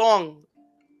whole song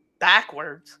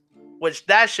backwards, which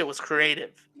that shit was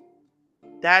creative.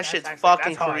 That's shit's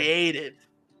fucking creative.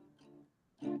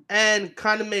 And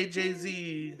kind of made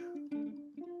Jay-Z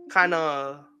kind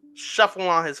of shuffle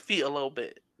on his feet a little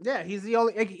bit. Yeah, he's the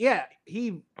only. Yeah,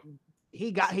 he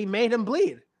made him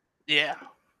bleed. Yeah.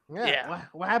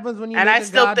 What happens when you and make I a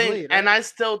still god think, bleed? Right? And I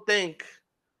still think,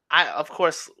 of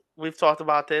course, we've talked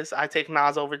about this. I take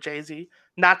Nas over Jay-Z.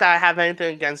 Not that I have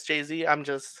anything against Jay-Z. I'm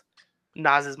just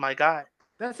Nas is my guy.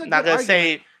 That's a not good gonna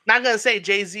argument. not gonna say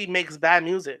Jay-Z makes bad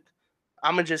music.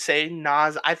 I'm gonna just say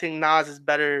Nas. I think Nas is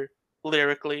better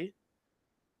lyrically,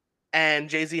 and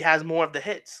Jay-Z has more of the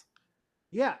hits.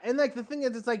 Yeah, and like the thing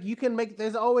is, it's like you can make.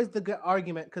 There's always the good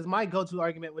argument because my go-to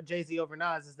argument with Jay-Z over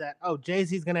Nas is that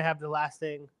Jay-Z's gonna have the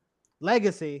lasting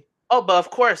legacy. Oh, but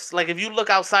of course, like if you look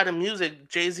outside of music,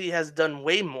 Jay-Z has done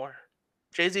way more.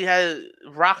 Jay-Z has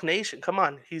Rock Nation. Come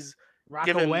on, he's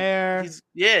Rock-aware.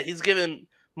 He's giving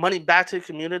money back to the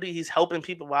community. He's helping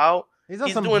people out. He's on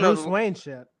some Bruce Wayne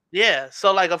shit. Yeah,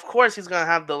 so like of course he's gonna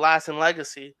have the lasting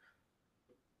legacy.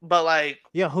 But like,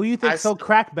 yeah, who you think sold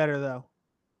crack better though?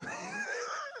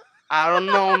 I don't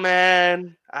know,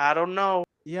 man. I don't know.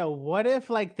 Yeah, what if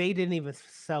like they didn't even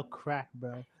sell crack,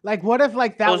 bro? Like, what if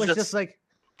like that was just like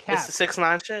cap? It's the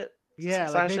 6ix9ine shit. Yeah,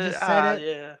 like they just said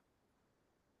it. Yeah.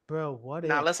 Bro, what?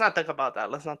 Nah, let's not think about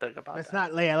that. Let's not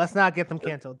get them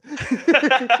canceled.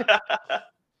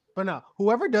 But no,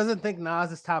 whoever doesn't think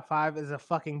Nas is top 5 is a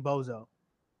fucking bozo.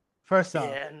 First off,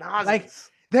 Nas like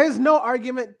there's no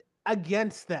argument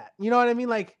against that. You know what I mean?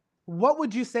 Like, what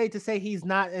would you say to say he's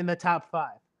not in the top 5?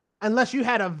 Unless you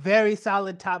had a very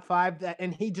solid top 5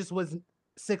 and he just was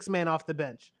 6 man off the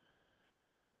bench.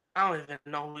 I don't even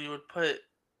know who you would put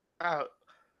out.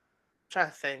 Try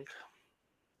to think.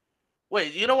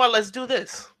 Wait, you know what? Let's do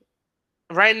this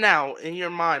right now in your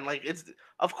mind. Like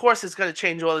of course it's gonna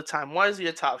change all the time. What is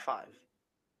your top 5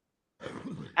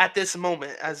 at this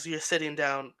moment as you're sitting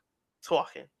down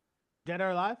talking? Dead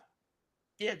or alive?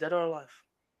 Yeah, dead or alive.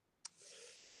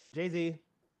 Jay-Z,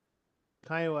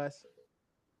 Kanye West.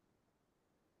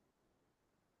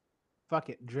 Fuck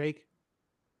it, Drake.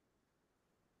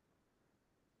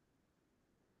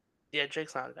 Yeah,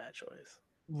 Drake's not a bad choice.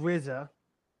 RZA.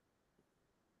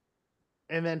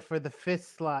 And then for the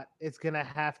 5th slot, it's gonna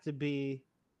have to be.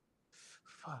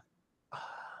 Fuck.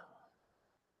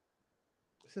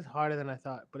 This is harder than I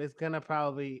thought, but it's gonna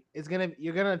probably.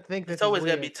 You're gonna think it's always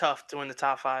gonna be tough doing the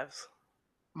top 5s.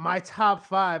 My top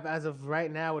 5 as of right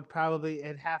now would probably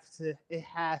it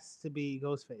has to be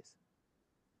Ghostface.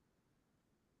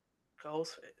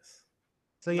 Ghostface.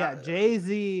 So yeah,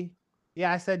 Jay-Z.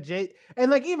 Yeah, I said Jay,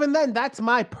 and like even then, that's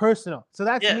my personal. So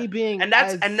that's me being, and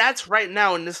that's right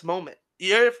now in this moment.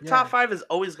 Your top 5 is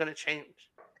always gonna change.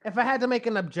 If I had to make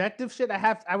an objective shit,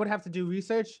 I would have to do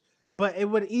research, but it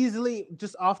would easily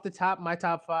just off the top. My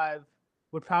top 5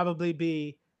 would probably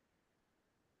be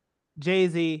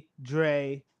Jay-Z,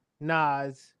 Dre,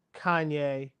 Nas,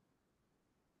 Kanye.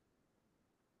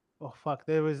 Oh fuck,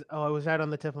 it was right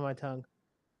on the tip of my tongue.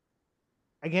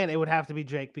 Again, it would have to be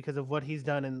Drake because of what he's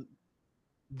done in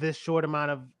this short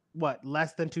amount of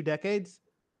less than 2 decades.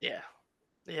 Yeah.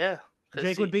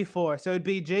 Drake would be 4, so it'd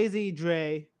be Jay-Z,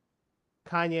 Dre,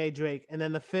 Kanye, Drake, and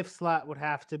then the 5th slot would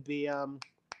have to be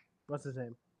what's his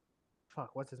name?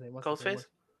 Fuck, what's his name? Ghostface.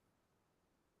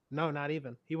 No, not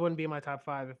even. He wouldn't be in my top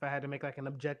 5 if I had to make like an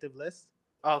objective list.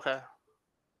 Okay.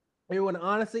 It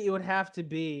would have to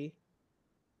be.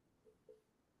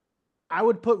 I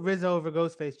would put RZA over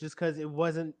Ghostface just because it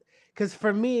wasn't. Because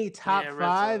for me, top Yeah,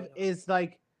 five RZA. is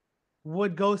like,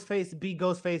 would Ghostface be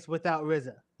Ghostface without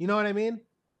RZA? You know what I mean?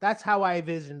 That's how I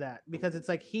envision that, because it's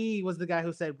like he was the guy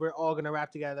who said we're all gonna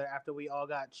rap together after we all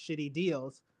got shitty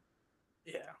deals,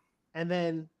 Yeah. and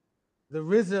then the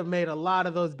RZA made a lot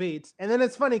of those beats. And then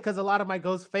it's funny because a lot of my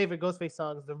favorite Ghostface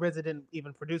songs, the RZA didn't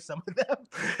even produce some of them.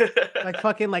 Like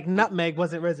fucking like Nutmeg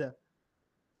wasn't RZA.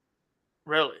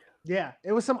 Really? Yeah,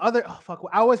 it was some other. Oh fuck,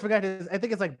 I always forget his. I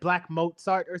think it's like Black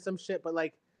Mozart or some shit. But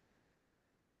like,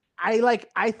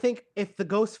 I think if the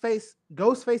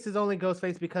Ghostface is only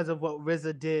Ghostface because of what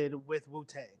RZA did with Wu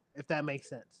Tang, if that makes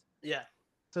sense. Yeah.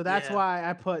 So that's Yeah. why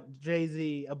I put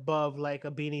Jay-Z above like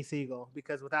a Beanie Siegel,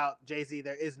 because without Jay-Z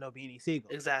there is no Beanie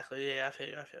Siegel. Exactly. Yeah, I feel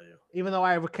you. I feel you. Even though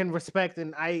I can respect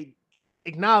and I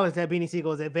acknowledge that Beanie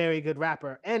Siegel is a very good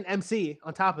rapper and MC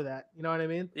on top of that. You know what I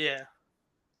mean? Yeah.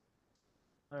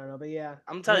 I don't know, but yeah,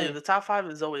 I'm telling you, Dre. the top 5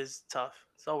 is always tough.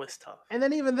 It's always tough. And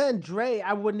then even then, Dre,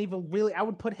 I wouldn't even really. I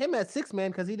would put him at 6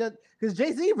 man because he does. Because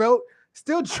Jay-Z wrote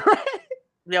Still Dre.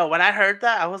 Yo, when I heard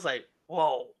that, I was like,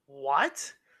 whoa,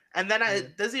 what? And then Yeah.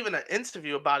 there's even an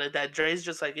interview about it that Dre's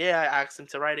just like, yeah, I asked him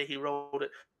to write it. He wrote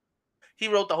it. He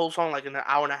wrote the whole song like in an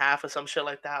hour and a half or some shit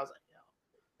like that. I was like, yo,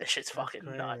 this shit's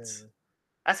fucking nuts.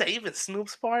 I said, even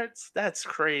Snoop's parts? That's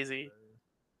crazy.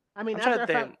 I mean, I'm trying after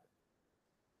to I found,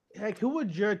 think. like, who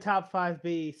would your top 5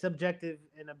 be, subjective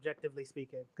and objectively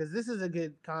speaking? Because this is a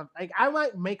good like, I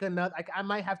might make another. Like, I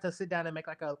might have to sit down and make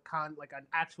like like an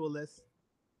actual list.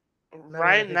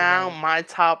 Right now, my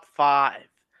top 5.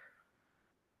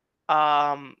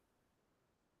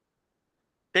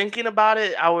 Thinking about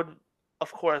it, I would,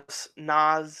 of course,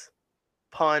 Nas,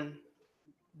 Pun,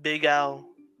 Big L,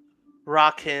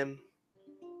 Rakim,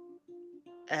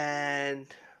 and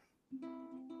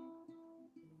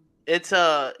it's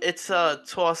a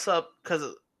toss up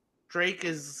because Drake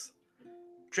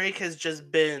has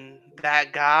just been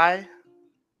that guy.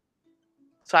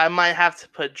 So I might have to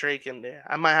put Drake in there.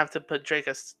 I might have to put Drake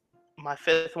as my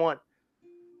 5th one.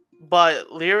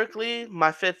 But lyrically,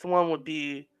 my 5th one would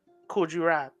be Kool G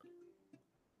Rap.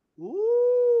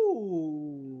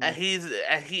 Ooh. And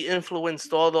he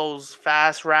influenced all those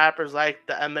fast rappers like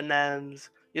the Eminems.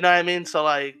 You know what I mean? So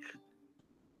like,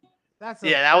 that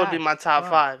would be my top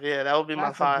 5. Yeah, that would be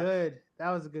my 5.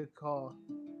 That was a good call.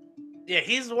 Yeah,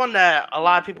 he's the one that a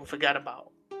lot of people forget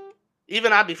about.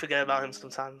 Even I be forgetting about him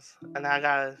sometimes, and I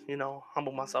gotta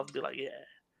humble myself and be like, yeah,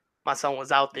 my son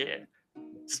was out there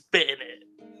spitting it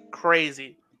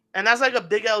crazy. And that's like a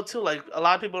big L too. Like a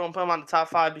lot of people don't put him on the top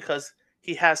 5 because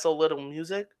he has so little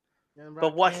music.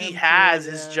 But what he has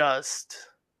is just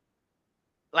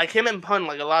like him and Pun.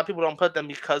 Like a lot of people don't put them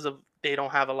because of they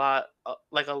don't have a lot,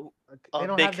 like a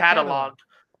big catalog.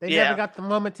 They never got the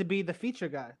moment to be the feature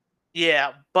guy.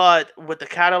 Yeah, but with the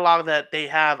catalog that they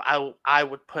have, I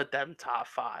would put them top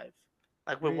 5,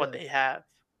 like with what they have.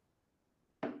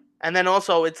 And then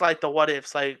also it's like the what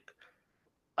ifs, like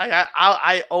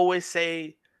I always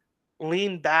say,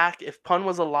 lean back. If Pun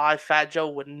was alive, Fat Joe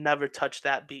would never touch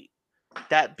that beat.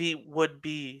 That beat would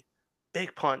be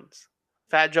Big Pun's.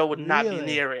 Fat Joe would not be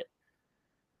near it.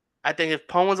 I think if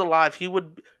Pun was alive, he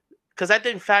would, because I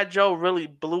think Fat Joe really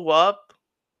blew up.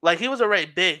 Like he was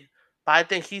already big, but I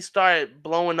think he started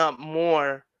blowing up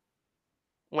more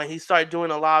when he started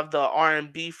doing a lot of the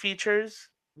R&B features.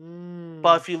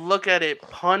 But if you look at it,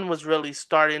 Pun was really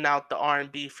starting out the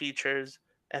R&B features,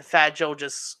 and Fat Joe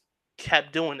just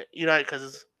kept doing it,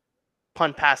 because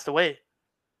Pun passed away.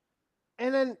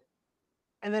 And then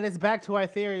it's back to our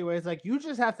theory where it's like you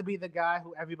just have to be the guy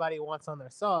who everybody wants on their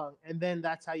song, and then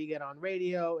that's how you get on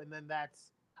radio, and then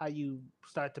that's how you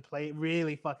start to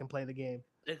really fucking play the game.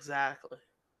 Exactly.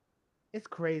 It's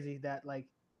crazy that like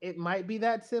it might be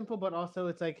that simple, but also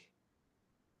it's like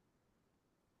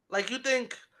you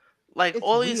think like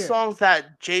all these songs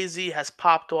that Jay-Z has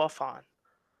popped off on,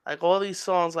 like all these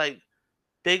songs like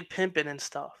Big Pimpin' and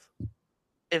stuff.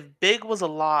 If Big was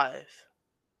alive,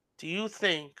 do you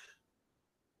think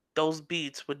those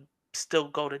beats would still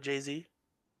go to Jay-Z?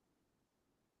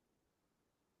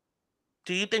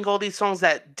 Do you think all these songs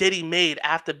that Diddy made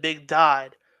after Big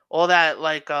died, all that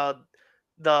like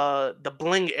the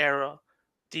Bling era,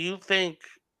 do you think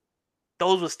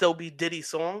those would still be Diddy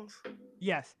songs?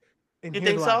 Yes. And you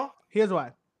think so? Here's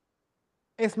why.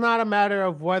 It's not a matter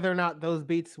of whether or not those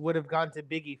beats would have gone to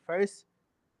Biggie first.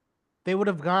 They would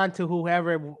have gone to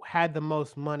whoever had the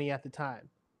most money at the time.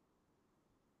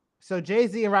 So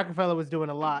Jay-Z and Rockefeller was doing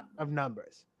a lot of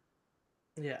numbers.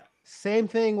 Yeah. Same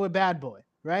thing with Bad Boy,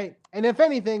 right? And if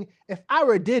anything, if I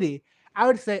were Diddy, I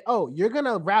would say, oh, you're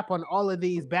gonna rap on all of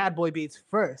these Bad Boy beats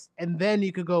first, and then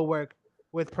you could go work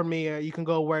with Premier. You can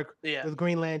go work Yeah. with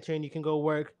Green Lantern. You can go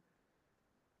work.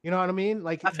 You know what I mean?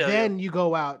 Like I feel you. then you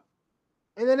go out,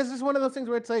 and then it's just one of those things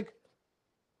where it's like,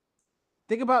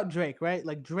 think about Drake, right?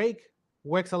 Like Drake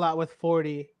works a lot with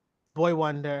 40, Boy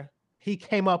Wonder. He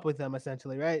came up with them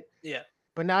essentially, right? Yeah.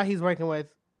 But now he's working with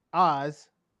Oz.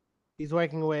 He's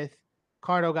working with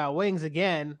Cardo Got Wings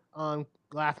again on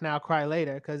Laugh Now, Cry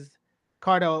Later, because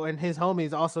Cardo and his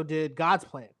homies also did God's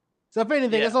Plan. So if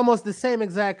anything, Yeah. it's almost the same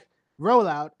exact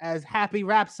rollout as Happy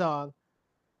Rap Song,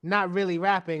 not really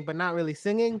rapping, but not really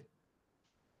singing.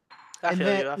 I And feel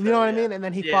then you. I you know feel what you. I Yeah. mean? And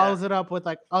then he Yeah. follows it up with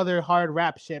like other hard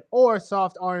rap shit or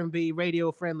soft R&B,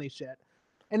 radio friendly shit.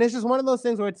 And it's just one of those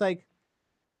things where it's like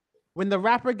when the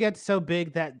rapper gets so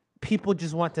big that people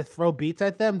just want to throw beats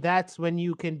at them, that's when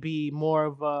you can be more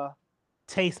of a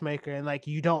tastemaker and like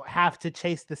you don't have to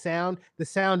chase the sound. The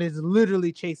sound is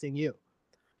literally chasing you.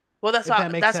 Well, If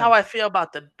that makes that's how I sense. feel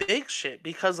about the big shit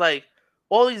because like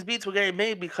all these beats were getting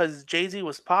made because Jay Z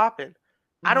was popping.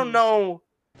 I don't Mm-hmm. know,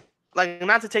 like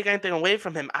not to take anything away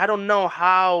from him. I don't know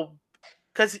how,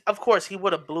 because of course he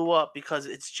would have blew up because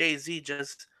it's Jay Z.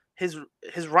 Just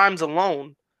his rhymes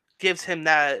alone gives him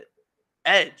that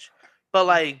edge. But Mm-hmm.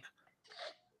 like,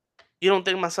 you don't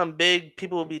think my son Big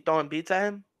people will be throwing beats at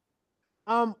him?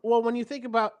 Well, when you think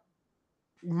about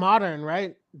modern,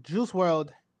 right? Juice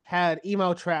World had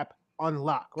emo trap on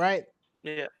lock, right?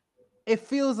 Yeah, It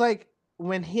feels like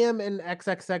when him and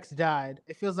XXX died,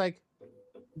 it feels like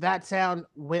that sound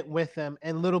went with them,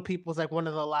 and Little People's like one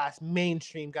of the last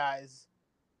mainstream guys,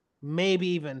 maybe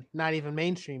even not even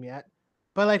mainstream yet.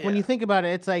 But like when yeah, you think about it,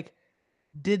 it's like,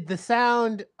 did the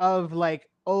sound of like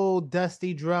old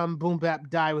dusty drum boom bap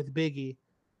die with Biggie?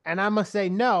 And I must say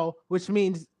no, which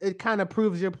means it kind of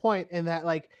proves your point in that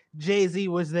like Jay-Z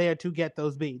was there to get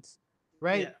those beats,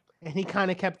 right? yeah, And he kind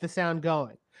of kept the sound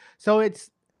going. So it's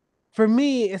for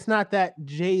me, it's not that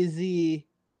Jay-Z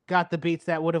got the beats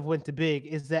that would have went to big,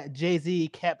 is that Jay-Z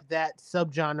kept that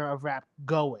subgenre of rap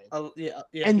going yeah,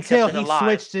 yeah. He kept until it he alive.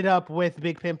 switched it up with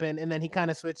Big Pimpin', and then he kind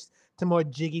of switched to more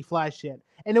jiggy fly shit.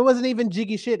 And it wasn't even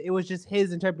jiggy shit; it was just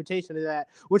his interpretation of that,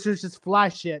 which was just fly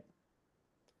shit.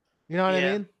 You know what I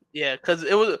Yeah, mean? yeah. Because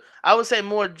it was, I would say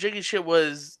more jiggy shit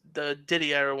was the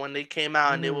Diddy era when they came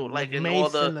out and they were With like in all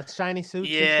Mace the and the shiny suits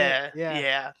and shit. yeah, Yeah,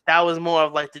 yeah. That was more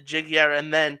of like the jiggy era,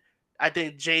 and then I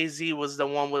think Jay Z was the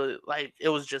one with like it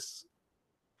was just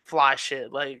fly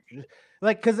shit. Like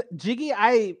like because jiggy,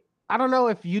 I don't know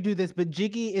if you do this, but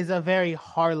jiggy is a very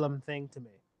Harlem thing to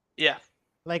me. yeah,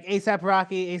 Like ASAP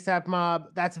Rocky, ASAP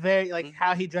Mob, that's very like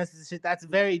how he dresses and shit. That's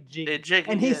very they're jiggy,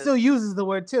 jiggy. and he Yeah, still uses the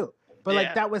word too. But like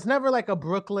yeah. that was never like a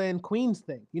Brooklyn Queens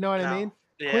thing. You know what I No, mean?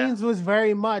 yeah, Queens was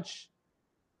very much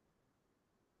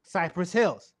Cypress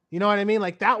Hills. You know what I mean?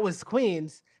 Like that was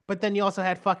Queens, but then you also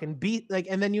had fucking beat like,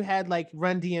 and then you had like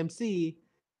Run DMC,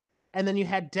 and then you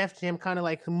had Def Jam kind of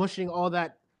like mushing all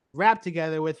that rap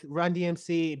together with Run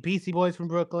DMC, Beastie Boys from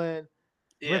Brooklyn,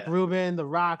 Rick yeah. Rubin, The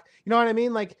Rock. You know what I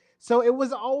mean? Like, so it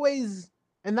was always,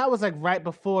 and that was like right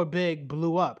before Big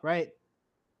blew up, right?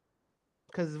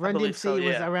 Because I Run believe so. DMC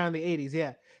was Yeah, around the 80s,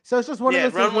 yeah. So it's just one of yeah.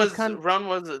 those things where it's kind of, Run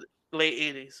was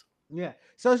late '80s. yeah.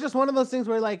 So it's just one of those things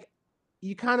where like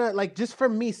you kind of like, just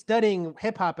from me studying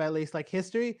hip hop at least, like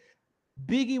history,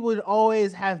 Biggie would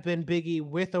always have been Biggie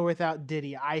with or without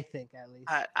Diddy, I think at least.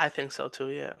 I think so too.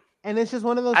 Yeah, And it's just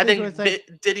one of those I things where it's think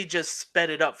like, Diddy just sped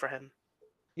it up for him.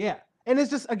 yeah. And it's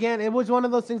just, again, it was one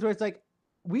of those things where it's like,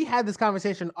 we had this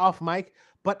conversation off mic,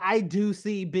 but I do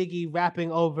see Biggie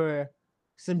rapping over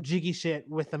some jiggy shit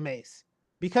with the Mace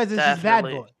because it's just Bad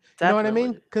Definitely, Boy. You know what I mean?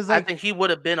 definitely. Because, I like, think he would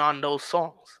have been on those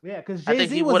songs. yeah, because I Jay think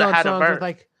Z he was would have on had a songs with verse.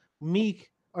 like Meek,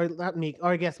 or not Meek,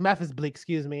 or I guess Memphis Bleak,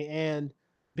 excuse me, and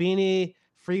Beanie,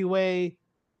 Freeway,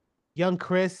 Young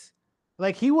Chris.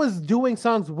 Like, he was doing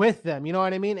songs with them. You know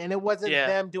what I mean? And it wasn't Yeah,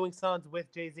 them doing songs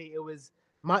with Jay Z. It was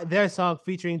their song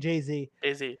featuring Jay Z.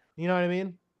 Jay Z. You know what I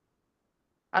mean?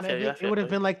 I And I feel you. I think it feel would have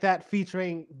you. been like that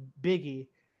featuring Biggie.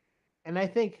 And I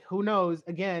think, who knows?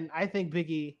 Again, I think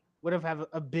Biggie would have had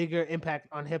a bigger impact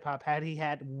on hip hop had he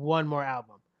had one more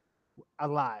album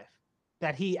alive.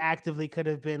 That he actively could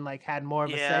have been like had more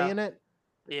of a say Yeah, in it.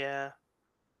 yeah.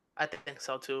 I think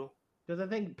so too. Because I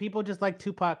think people just like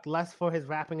Tupac less for his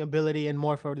rapping ability and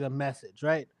more for the message,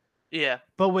 right? Yeah.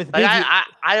 But with Like Biggie,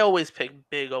 I always pick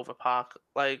Big over Pac.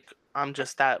 Like I'm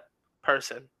just that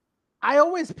person. I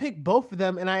always pick both of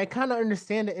them, and I kind of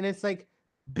understand it. And it's like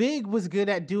Big was good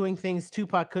at doing things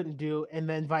Tupac couldn't do, and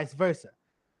then vice versa.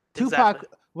 Exactly.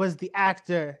 Tupac was the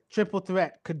actor, triple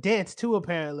threat, could dance too,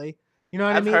 apparently. You know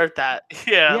what I I've mean? heard that.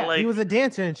 Yeah, Yeah, he like was a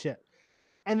dancer and shit.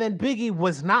 And then Biggie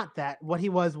was not that. What he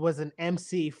was an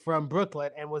MC from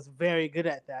Brooklyn and was very good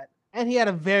at that. And he had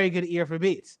a very good ear for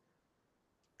beats.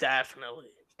 definitely,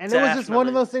 And it was just one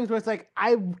of definitely. those things where it's like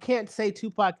I can't say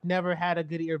Tupac never had a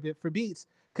good ear for beats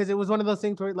because it was one of those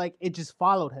things where like it just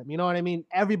followed him. You know what I mean?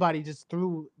 Everybody just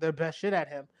threw their best shit at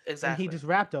him and he Exactly. just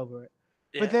rapped over it.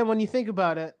 But Yeah. then when you think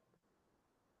about it,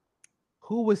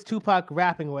 who was Tupac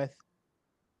rapping with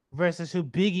versus who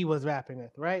Biggie was rapping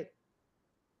with, right?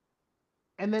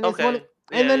 And then it's one Okay.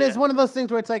 and Yeah, then it's yeah. one of those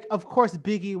things where it's like, of course,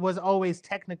 Biggie was always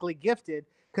technically gifted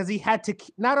because he had to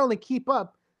not only keep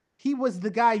up, he was the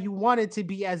guy you wanted to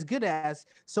be as good as.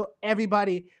 So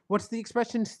everybody, what's the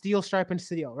expression? Steel sharpens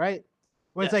steel, right?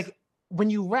 Where it's Yes. like when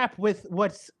you rap with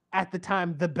what's at the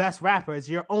time the best rappers,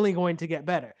 you're only going to get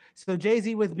better. So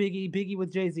Jay-Z with Biggie, Biggie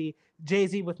with Jay-Z,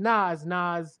 Jay-Z with Nas,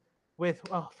 Nas with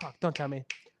oh fuck, don't tell me.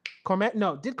 Cormega,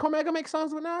 no, did Cormega make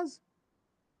songs with Nas?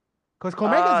 Because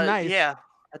Cormega's nice, Yeah.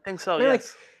 I think so. but like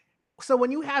Yes. so when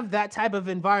you have that type of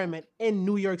environment in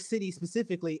New York City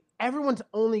specifically, everyone's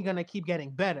only going to keep getting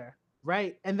better,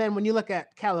 right? And then when you look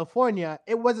at California,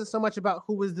 it wasn't so much about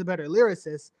who was the better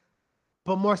lyricist,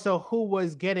 but more so who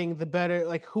was getting the better,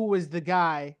 like who was the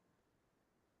guy.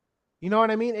 You know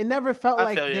what I mean? It never felt I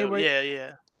like feel they you. were Yeah,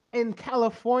 yeah. in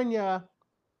California.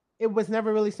 It was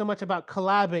never really so much about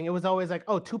collabing. It was always like,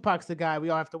 oh, Tupac's the guy.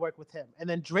 We all have to work with him. And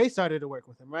then Dre started to work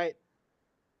with him, right?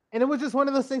 And it was just one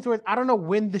of those things where I don't know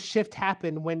when the shift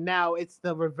happened, when now it's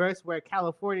the reverse where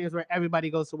California is where everybody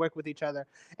goes to work with each other.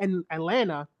 And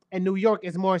Atlanta and New York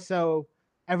is more so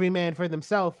every man for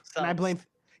themselves. And I Selves. blame,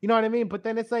 you know what I mean? But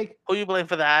then it's like Who you blame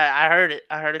for that? I heard it.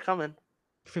 I heard it coming.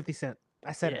 50 Cent.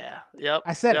 I said it. Yeah. Yep.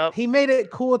 I said it. Yep. He made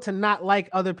it cool to not like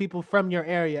other people from your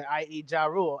area, i.e., Ja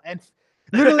Rule. And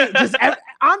literally just,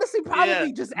 honestly, Yeah.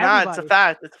 probably just Nah, it's a everybody.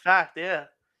 fact. It's a fact. Yeah.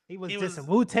 He was He dissing was.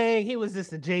 Wu Tang. He was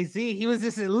dissing Jay Z. He was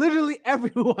dissing literally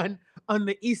everyone on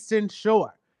the Eastern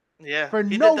Shore Yeah. for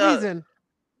He did no the. reason.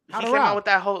 How He to came out rob, with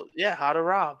that whole. Yeah. How to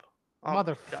rob. Oh my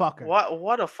god. motherfucker.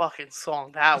 What a fucking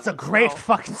song that It's a was, great bro.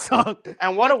 fucking song.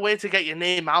 And what a way to get your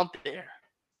name out there.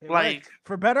 It Like, worked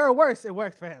for better or worse. It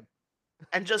worked for him.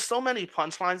 and just so many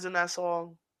punchlines in that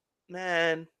song,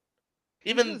 man.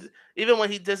 He's Even just even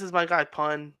when he disses my guy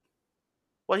Pun,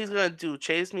 what he's gonna do?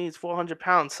 Chase me? He's 400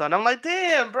 pounds, son. I'm like,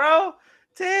 damn, bro,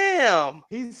 damn.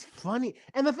 he's funny.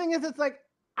 And the thing is, it's like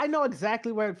I know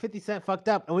exactly where 50 Cent fucked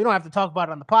up, and we don't have to talk about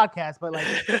it on the podcast. But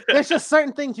like, there's just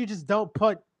certain things you just don't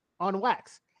put on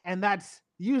wax, and that's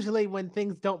usually when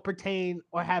things don't pertain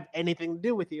or have anything to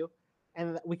do with you,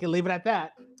 and we can leave it at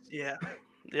that. Yeah.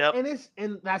 Yep.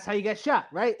 And that's how you get shot,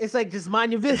 right? It's like just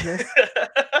mind your business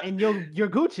and you're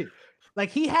Gucci. Like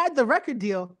he had the record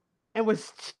deal and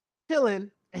was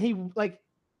chilling, and he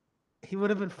would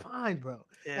have been fine, bro.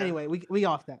 Yeah. Anyway, we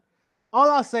off that. All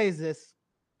I'll say is this: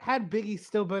 had Biggie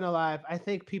still been alive, I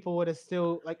think people would have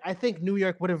still like. I think New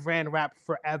York would have ran rap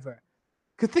forever.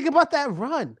 Cause think about that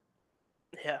run.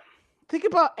 Yeah. Think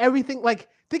about everything. Like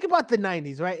think about the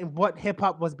 '90s, right, and what hip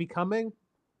hop was becoming.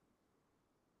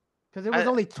 Because it was I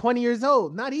only 20 years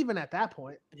old, not even at that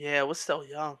point. yeah, it was still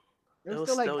young. It It was was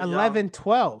still like still young. 11,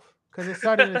 12. Because it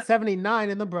started in 79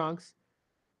 in the Bronx.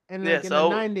 And Yeah, like in the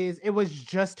so 90s, it was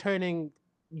just turning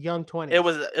young it 20s.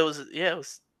 was it was yeah, it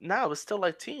was no, it was still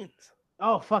like teens.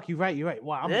 Oh, fuck, you're right. You're right.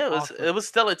 Wow, I'm Yeah, off. it was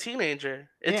still a teenager.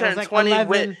 It Yeah, it was turned like 20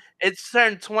 with 11, it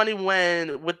turned 20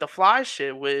 with the fly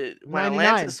shit with when Atlanta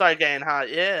 99. started getting hot.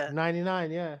 Yeah.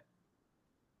 99, yeah.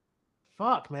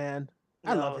 Fuck, man.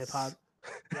 I Yeah, love hip hop.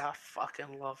 yeah, I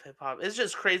fucking love hip hop. It's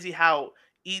just crazy how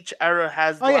each era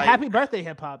has Oh, yeah, like happy birthday,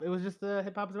 hip hop. It was just the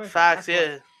hip hop's birthday. facts. That's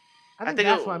why. Yeah, I I think think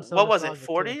it, that's why I'm so what was it? nostalgic, too.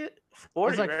 40, It's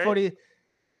 40, like right? 40, 40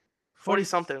 40,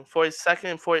 something,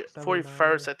 42nd, 40, 79.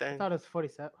 41st, I I think. thought it was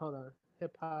 47. Hold on.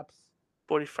 Hip hop's.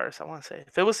 41st, I want to say.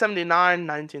 If it was 79,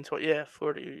 1920, yeah,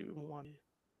 41.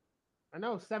 I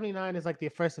know 79 is like the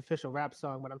first official rap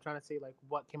song, but I'm trying to see like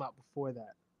what came out before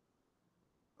that.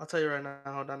 I'll tell you right now.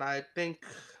 Hold on. I think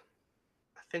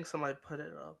somebody put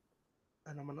it up,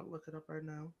 and I'm gonna look it up right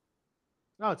now.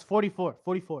 No, it's 44.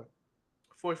 44.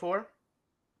 44,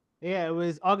 Yeah, it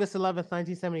was August 11th,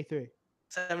 1973.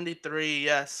 73.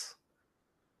 Yes.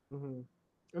 Mm-hmm. And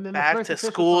then the Back first to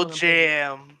official school song I'm thinking.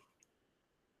 jam.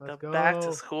 Let's The back to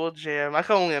go. school jam. I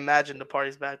can only imagine the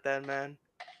parties back then, man.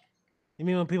 You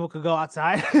mean when people could go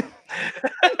outside?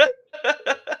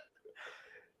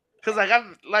 Cause like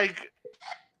I'm like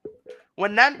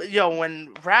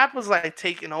when rap was like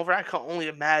taking over, I can only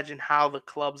imagine how the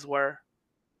clubs were.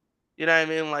 You know what I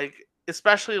mean? Like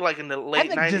especially like in the I late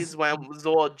think '90s just. when it was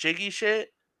all jiggy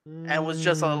shit and it was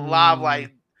just a lot of Mm,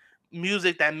 like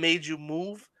music that made you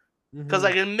move. Because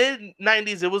like in mid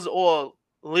 '90s, it was all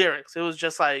lyrics. It was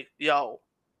just like, yo,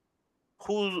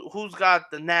 who's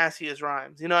got the nastiest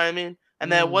rhymes? You know what I mean?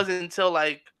 And then it wasn't until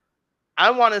like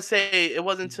I want to say it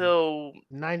wasn't until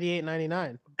 98,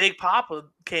 99. Big Papa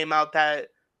came out that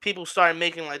people started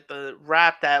making like the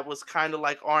rap that was kind of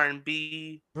like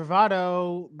R&B.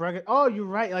 Bravado, oh, you're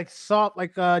right. Like soft,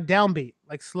 like downbeat,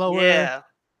 like slower. Yeah,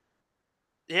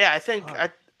 yeah.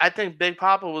 I think Big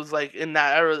Papa was like in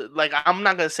that era. Like I'm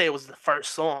not gonna say it was the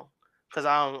first song because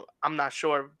I'm not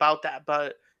sure about that,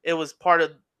 but it was part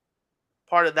of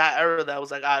that era that was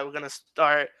like, all right, we're gonna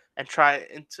start and try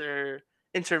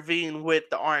intervene with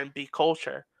the R&B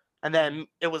culture, and then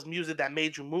it was music that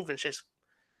made you move and shit.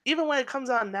 Even when it comes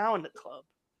on now in the club,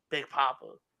 Big Papa,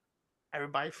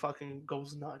 everybody fucking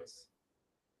goes nuts.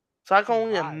 So I can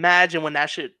only imagine when that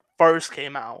shit first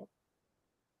came out.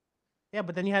 Yeah,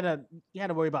 but then you had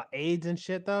to worry about AIDS and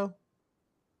shit though.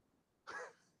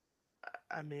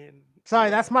 I mean, sorry,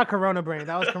 that's my Corona brain.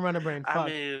 That was Corona brain. Fuck. I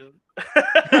mean,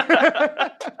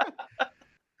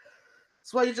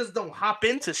 that's why you just don't hop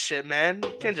into shit, man.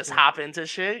 You can't just hop into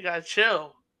shit. You gotta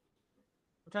chill.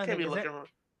 I'm trying to think,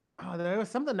 oh, there was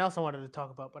something else I wanted to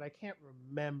talk about, but I can't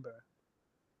remember.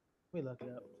 Let me look it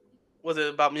up. Was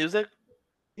it about music?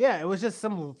 Yeah, it was just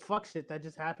some fuck shit that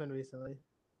just happened recently.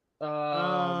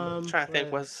 Trying to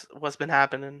think what's been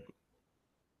happening.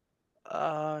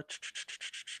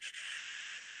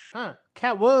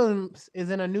 Cat Williams is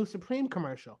in a new Supreme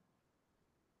commercial.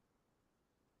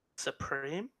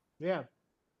 Supreme? Yeah.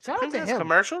 Shout out to him.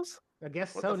 Commercials? I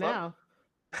guess so now.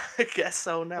 I guess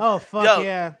so now. Oh fuck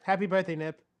yeah! Happy birthday,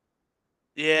 Nip.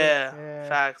 Yeah.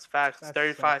 Facts.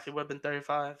 35. Sucks. He would have been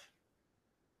 35.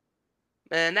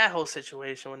 Man, that whole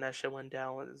situation when that shit went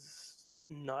down was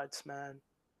nuts, man.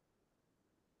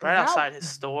 Right outside his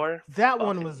store. That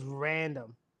one was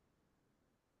random.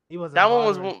 He was. That one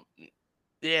was.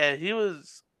 Yeah, he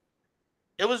was.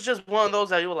 It was just one of those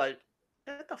that you were like,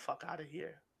 get the fuck out of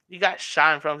here. You got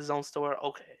shot in front of his own store.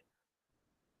 Okay.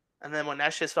 And then when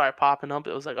that shit started popping up,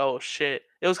 it was like, oh shit.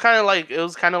 It was kind of like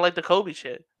the Kobe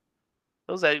shit.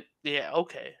 It was like, yeah,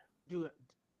 okay.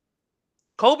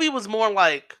 Kobe was more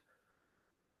like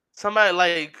somebody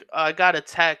like I got a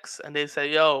text and they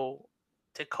said, yo,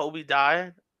 did Kobe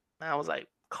die? And I was like,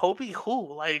 Kobe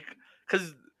who? Like,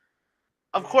 because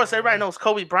of course everybody knows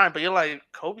Kobe Bryant, but you're like,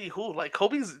 Kobe who? Like,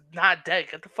 Kobe's not dead.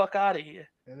 Get the fuck out of here.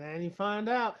 And then you find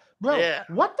out. Bro,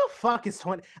 what the fuck is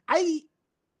 20? I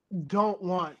don't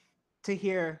want to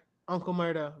hear Uncle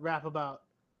Murda rap about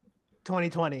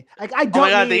 2020. Like, I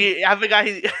don't I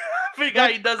forgot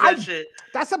he does that shit.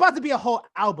 That's about to be a whole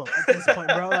album at this point,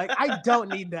 bro. Like, I don't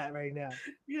need that right now.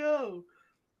 Yo.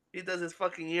 He does his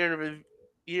fucking year in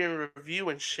review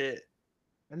and shit.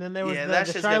 And then there was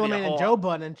the Charlamagne and Joe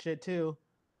Budden and shit, too.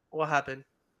 What happened?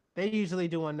 They usually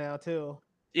do one now, too.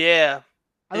 Yeah.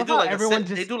 They do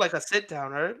like a sit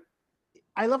down, right?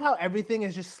 I love how everything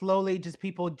is just slowly just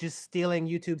people just stealing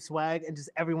YouTube swag and just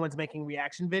everyone's making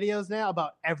reaction videos now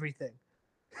about everything.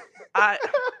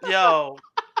 Yo.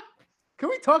 Can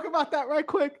we talk about that right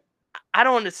quick? I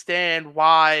don't understand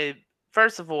why,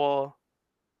 first of all,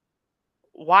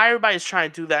 why everybody's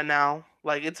trying to do that now.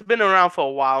 Like, it's been around for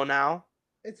a while now.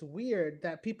 It's weird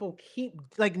that people keep,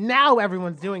 like, now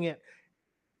everyone's doing it.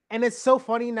 And it's so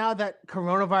funny now that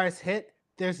coronavirus hit,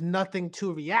 there's nothing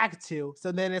to react to.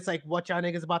 So then it's like, what y'all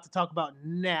niggas about to talk about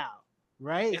now,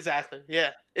 right? Exactly.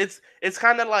 Yeah. It's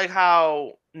kind of like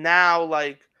how now,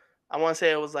 like, I want to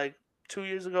say it was like 2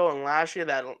 years ago and last year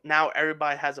that now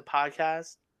everybody has a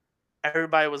podcast.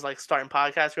 Everybody was like starting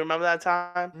podcasts. You remember that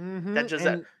time? Mm-hmm.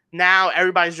 That now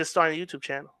everybody's just starting a YouTube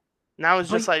channel. Now it's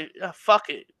just like, fuck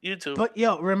it, YouTube. But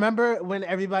yo, remember when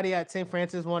everybody at St.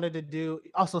 Francis wanted to do?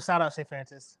 Also, shout out St.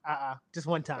 Francis. Just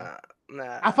one time.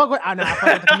 Nah. I fuck with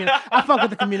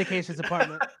the communications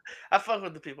department. I fuck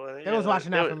with the people. They was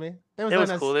watching out for me. It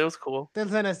was cool. It was cool. They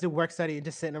was letting us do work study and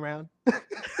just sitting around.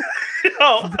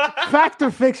 Yo. Fact or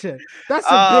fiction? That's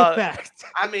a big fact.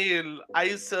 I mean, I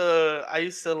used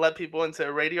to let people into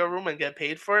a radio room and get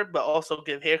paid for it, but also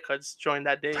give haircuts during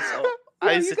that day. So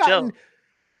I used to chill.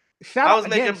 I was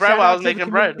making bread while I was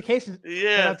making bread.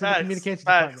 Yeah,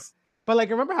 facts. But like,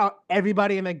 remember how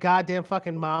everybody and the goddamn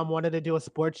fucking mom wanted to do a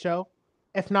sports show,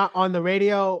 if not on the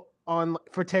radio,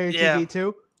 for Terry TV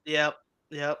too. Yep.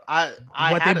 I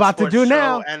what they about to do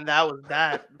now, and that was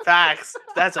that. Facts.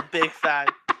 That's a big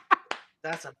fact.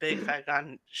 That's a big fact.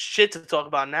 On shit to talk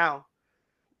about now.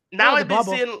 Now I've been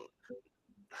seeing.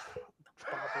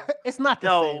 It's not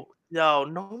the same. Yo,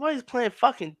 nobody's playing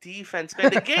fucking defense,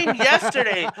 man. The game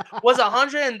yesterday was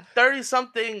 130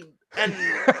 something, and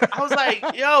I was like,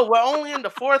 yo, we're only in the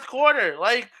fourth quarter.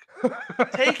 Like,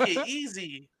 Take it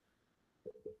easy.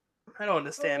 I don't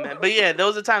understand, man. But yeah, there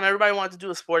was a time everybody wanted to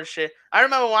do a sports shit. I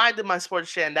remember when I did my sports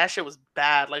shit and that shit was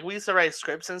bad. Like we used to write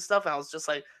scripts and stuff, and I was just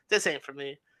like, this ain't for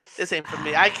me. This ain't for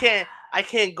me. I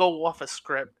can't go off a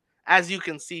script. As you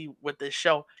can see with this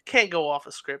show, can't go off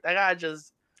a script. I gotta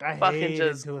just I fucking hated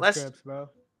just doing let's scripts, bro.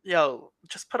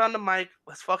 just put on the mic.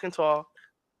 Let's fucking talk.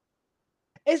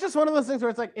 It's just one of those things where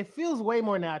it's like it feels way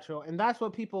more natural, and that's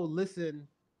what people listen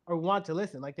or want to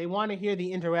listen. Like they want to hear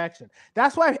the interaction.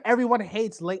 That's why everyone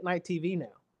hates late night TV now,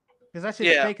 because that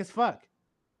shit's Yeah, fake as fuck.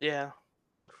 yeah.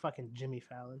 Fucking Jimmy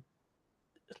Fallon.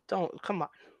 Don't come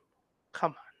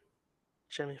on,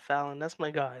 Jimmy Fallon. That's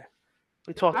my guy.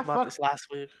 We talked I about fuck. this last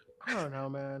week. I don't know,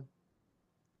 man.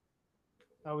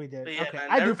 Oh, we did. But yeah, Okay, man,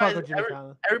 I do fuck with Jimmy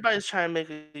Fallon. everybody's trying to make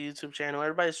a YouTube channel.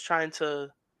 Everybody's trying to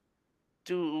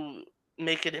do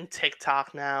make it in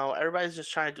TikTok now. Everybody's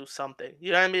just trying to do something.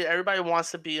 You know what I mean? Everybody wants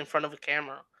to be in front of a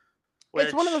camera.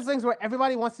 It's one of Which those things where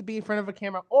everybody wants to be in front of a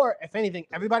camera, or if anything,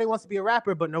 everybody wants to be a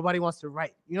rapper, but nobody wants to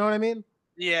write. You know what I mean?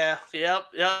 yeah, yep.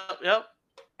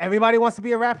 Everybody wants to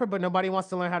be a rapper, but nobody wants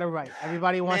to learn how to write.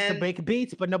 Everybody wants to Man, make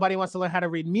beats, but nobody wants to learn how to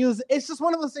read music. It's just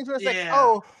one of those things where it's like, yeah.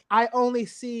 oh, I only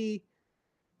see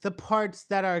the parts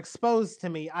that are exposed to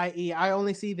me, i.e., I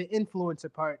only see the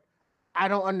influencer part. I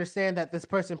don't understand that this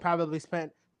person probably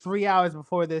spent 3 hours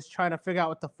before this trying to figure out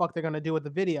what the fuck they're gonna do with the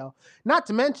video. Not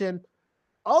to mention,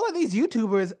 all of these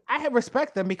YouTubers, I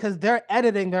respect them because they're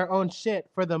editing their own shit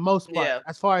for the most part, Yeah.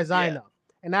 as far as I Yeah. know.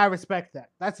 And I respect that.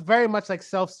 That's very much like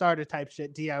self-starter type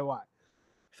shit, DIY.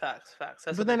 Facts. That's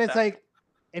But a then big it's fact. like,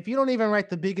 if you don't even write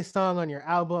the biggest song on your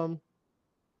album,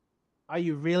 are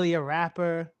you really a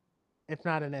rapper? If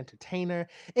not an entertainer?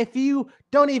 If you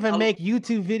don't even I'll- make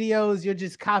YouTube videos, you're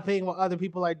just copying what other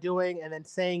people are doing and then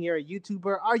saying you're a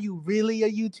YouTuber. Are you really a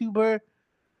YouTuber?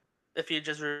 if you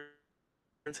just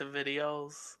into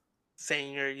videos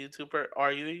saying you're a YouTuber,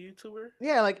 are you a YouTuber?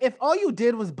 Yeah, like if all you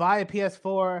did was buy a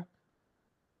PS4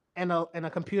 and a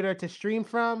computer to stream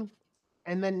from,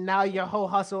 and then now your whole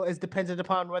hustle is dependent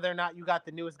upon whether or not you got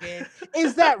the newest game,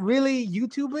 is that really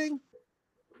YouTubing?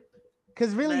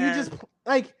 Because really, you just Man,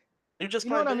 like, you just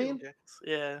you know play what I video mean? games.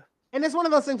 Yeah. And it's one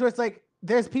of those things where it's like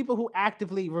there's people who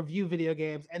actively review video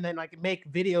games and then like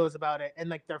make videos about it and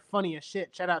like they're funny as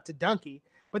shit. Shout out to Donkey.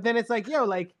 But then it's like, yo,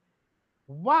 like,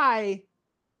 why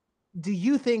do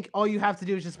you think all you have to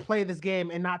do is just play this game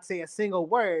and not say a single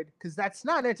word? Because that's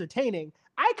not entertaining.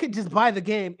 I could just buy the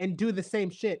game and do the same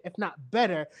shit, if not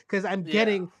better, because I'm Yeah.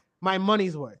 getting my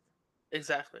money's worth.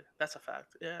 Exactly. That's a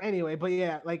fact. Yeah. Anyway, but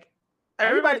yeah, like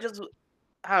Everybody everybody, just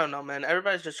I don't know, man.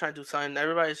 Everybody's just trying to do something.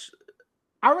 Everybody's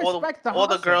I all respect the all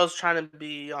the hustle. girls trying to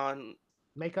be on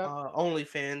Makeup.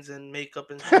 OnlyFans and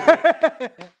makeup and shit.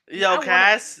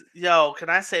 Can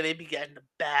I say they be getting the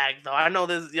bag though? I know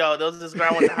there was this girl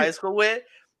I went to high school with,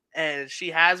 and she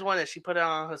has one, and she put it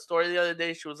on her story the other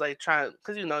day. She was like trying,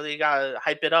 because they gotta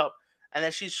hype it up, and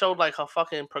then she showed like her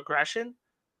fucking progression,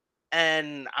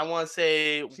 and I want to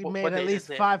say She what made at date least is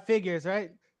it? 5 figures,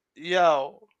 right?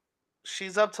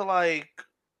 She's up to like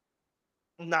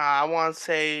I want to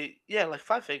say like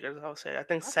 5 figures. I would say I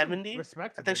think That's 70. I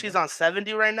respectable, think she's bro. on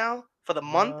 70 right now for the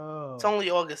month. It's Whoa. only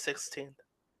August 16th.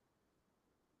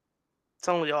 It's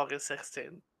only August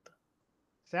 16th.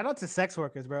 Shout out to sex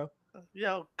workers, bro.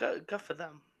 Good for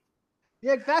them.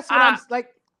 Yeah, that's what I'm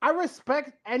like. I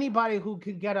respect anybody who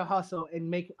can get a hustle and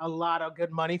make a lot of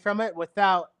good money from it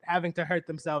without having to hurt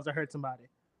themselves or hurt somebody.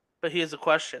 But here's the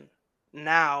question: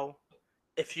 now,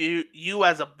 if you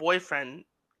as a boyfriend,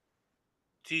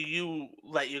 do you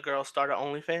let your girl start her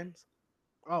OnlyFans?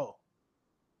 Oh,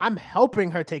 I'm helping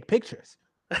her take pictures.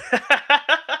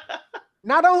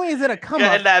 Not only is it a come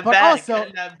up, but also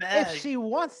if she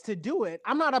wants to do it,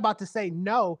 I'm not about to say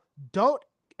no. Don't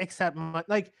accept my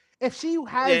like. If she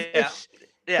has,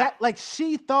 that like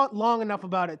she thought long enough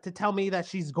about it to tell me that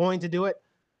she's going to do it,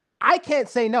 I can't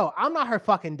say no. I'm not her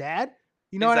fucking dad.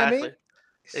 You know what I mean?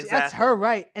 That's her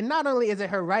right. And not only is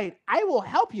it her right, I will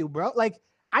help you, bro. Like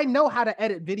I know how to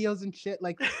edit videos and shit.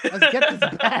 Like let's get this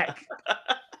back.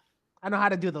 I know how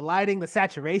to do the lighting, the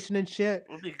saturation and shit.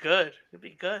 It'd be good.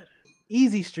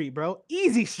 Easy street, bro.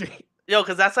 Easy street.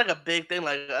 Because that's like a big thing.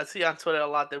 Like I see on Twitter a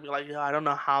lot. They'll be like, I don't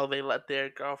know how they let their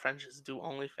girlfriends just do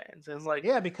OnlyFans. And it's like,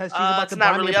 yeah, because she's about to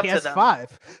not buy really me a up to them.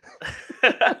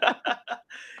 PS5.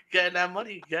 Getting that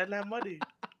money.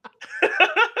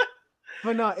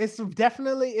 But no, it's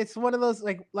definitely one of those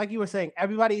like you were saying.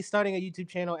 Everybody's starting a YouTube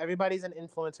channel. Everybody's an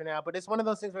influencer now. But it's one of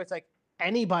those things where it's like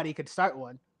anybody could start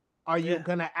one. Are you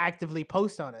gonna actively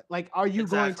post on it? Like, are you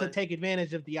going to take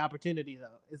advantage of the opportunity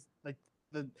though? It's like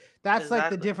that's like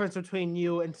the difference between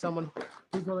you and someone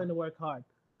who's willing to work hard.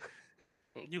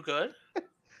 You good?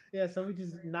 Yeah, so we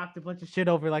just knocked a bunch of shit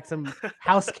over like some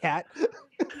house cat.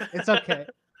 It's okay.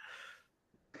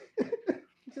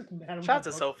 Just mad at Shout my out to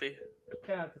books. Sophie.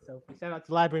 Shout out to Sophie. Shout out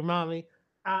to Library Mommy.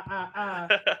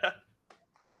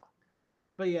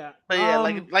 But yeah, But yeah,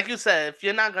 like you said, if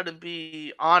you're not gonna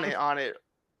be on if, it,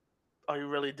 are you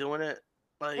really doing it?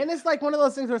 Like, and it's like one of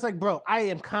those things where it's like, bro, I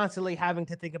am constantly having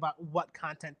to think about what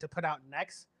content to put out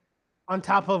next, on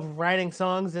top of writing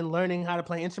songs and learning how to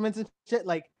play instruments and shit.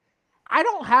 Like, I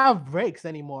don't have breaks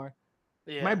anymore.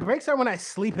 My yeah, breaks are when I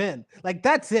sleep in. Like,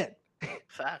 that's it.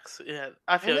 facts. Yeah,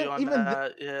 I And feel then you on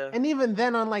that. Yeah, even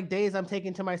then, on like days I'm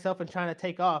taking to myself and trying to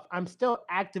take off, I'm still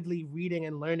actively reading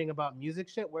and learning about music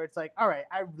shit. Where it's like, all right,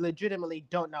 I legitimately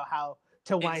don't know how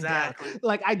to wind down. exactly.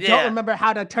 Like, I don't Yeah, remember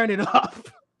how to turn it off.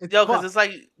 It's yo, because it's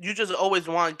fucked. like you just always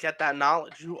want to get that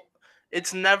knowledge.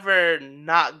 It's never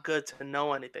not good to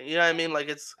know anything. You know what I mean? Like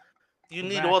you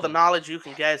need all the Exactly. knowledge you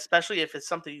can get, especially if it's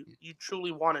something you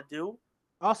truly want to do.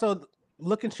 Also,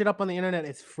 looking shit up on the internet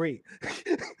is free.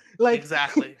 Like,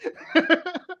 Exactly.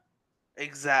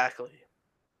 Exactly.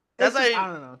 That's it's just, I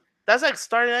like don't know. that's like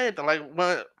starting anything. Like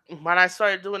when I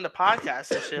started doing the podcast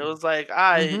and shit, it was like,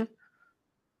 Hmm.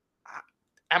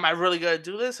 am I really gonna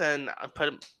do this? And I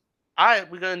put, all right,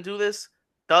 we're gonna do this.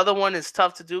 The other one is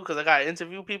tough to do because I gotta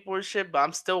interview people and shit, but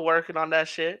I'm still working on that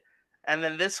shit. And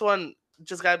then this one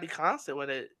just gotta be constant with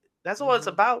it. That's all it's Hmm.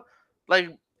 about. Like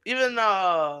even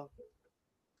I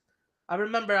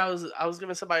remember I was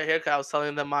giving somebody a haircut. I was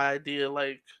telling them my idea.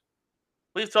 Like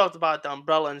we've talked about the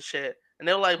umbrella and shit, and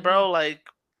they were like, Hmm. bro, like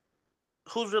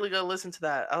who's really gonna listen to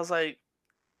that? I was like,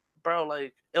 bro,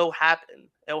 like it'll happen.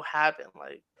 It'll happen.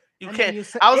 Like you And then can't. you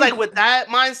say, I was like, with that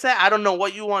mindset, I don't know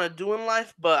what you want to do in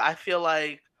life, but I feel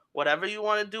like whatever you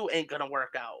want to do ain't gonna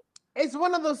work out. it's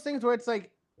one of those things where it's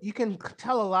like you can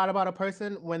tell a lot about a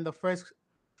person when the first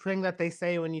thing that they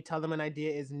say when you tell them an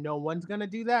idea is no one's gonna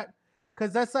do that.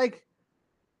 Because that's like,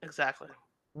 Exactly.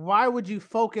 why would you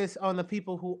focus on the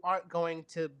people who aren't going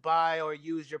to buy or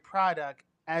use your product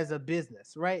as a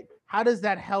business, right? How does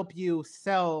that help you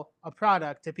sell a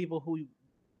product to people who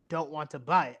don't want to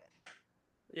buy it?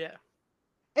 Yeah.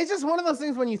 It's just one of those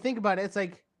things when you think about it, it's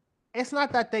like, it's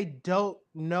not that they don't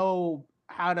know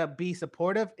how to be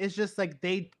supportive. It's just like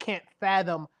they can't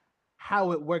fathom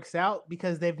how it works out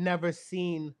because they've never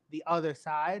seen the other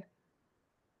side.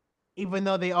 Even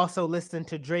though they also listen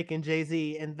to Drake and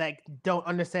Jay-Z and like don't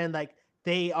understand like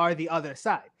they are the other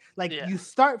side. Like, Yeah. you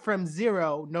start from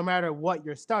zero no matter what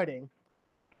you're starting,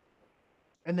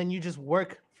 and then you just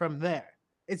work from there.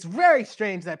 It's very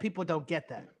strange that people don't get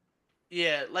that.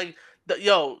 Yeah. Like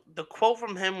the quote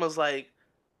from him was like,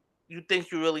 "You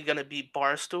think you're really gonna beat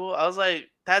Barstool?" I was like,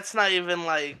 "That's not even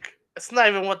like. It's not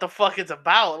even what the fuck it's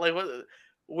about. Like, what?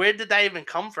 Where did that even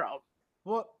come from?"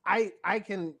 Well, I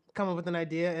can come up with an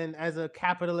idea, and as a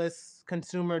capitalist,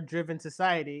 consumer-driven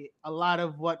society, a lot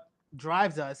of what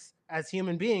drives us as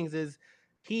human beings is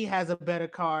he has a better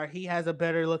car, he has a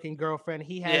better looking girlfriend,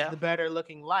 he has Yeah. the better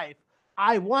looking life.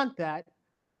 I want that,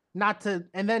 not to,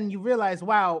 and then you realize,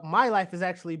 wow, my life is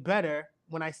actually better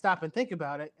when I stop and think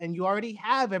about it, and you already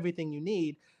have everything you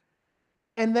need,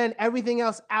 and then everything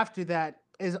else after that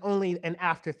is only an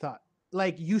afterthought.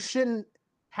 Like, you shouldn't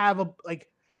have a like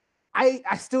I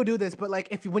still do this, but like,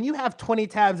 if when you have 20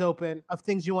 tabs open of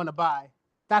things you want to buy,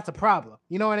 that's a problem.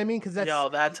 You know what I mean? Because Yo,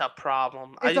 that's a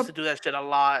problem. I it's used a to do that shit a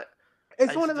lot. I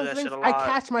it's used one to of do those that shit things a I lot.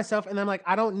 catch myself and I'm like,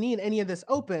 I don't need any of this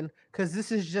open because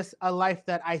this is just a life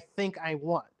that I think I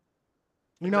want.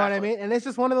 You know what I Exactly. mean? And it's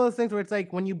just one of those things where it's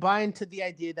like when you buy into the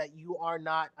idea that you are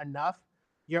not enough,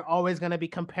 you're always going to be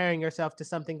comparing yourself to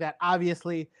something that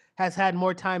obviously has had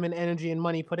more time and energy and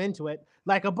money put into it,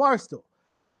 like a Barstool.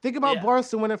 Think about Yeah.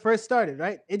 Barstool when it first started,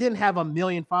 right? It didn't have a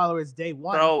million followers day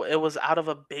one. Bro, it was out of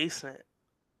a basement.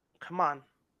 Come on.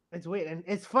 It's weird, and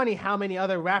it's funny how many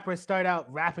other rappers start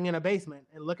out rapping in a basement,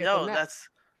 and look at them Yo, now. that's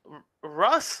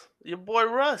Russ. Your boy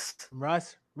Russ. It's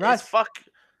Russ. fuck.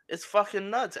 It's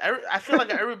fucking nuts. I feel like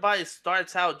everybody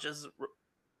starts out just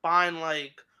buying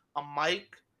like a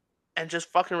mic and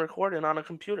just fucking recording on a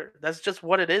computer. That's just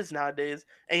what it is nowadays,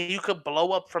 and you could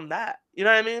blow up from that. You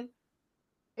know what I mean?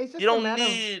 It's You just a don't matter of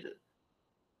need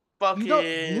you don't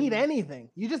need fucking anything.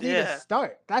 You just need to yeah.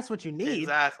 start. That's what you need.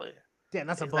 Exactly. Damn,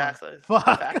 that's a bar. Exactly. Fuck.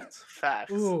 Facts.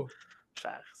 Facts. Ooh.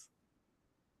 Facts.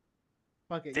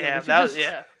 Fuck it. Yo, Damn. That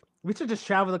yeah. we should just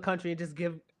travel the country and just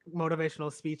give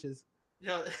motivational speeches.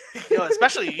 Yo, yo,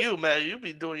 especially you, man. You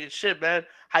be doing your shit, man.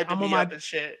 Hyping I'm on me my up and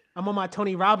shit. I'm on my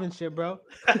Tony Robbins shit, bro.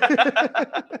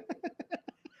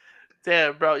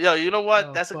 Damn, bro. Yo, you know what?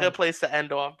 Oh That's a good fuck. place to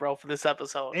end off, bro, for this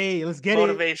episode. Hey, let's get it.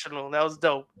 Motivational. That was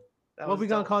dope. That What was we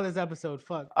gonna dope. call this episode?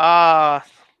 Fuck. Uh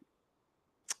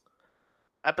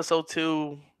Episode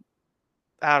 2,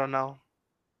 I don't know.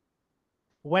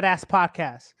 Wet ass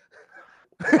podcast.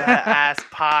 Wet ass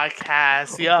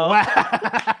podcast, yo.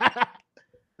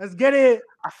 Let's get it.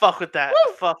 I fuck with that.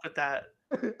 I fuck with that.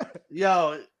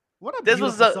 Yo, What a this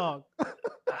beautiful was song.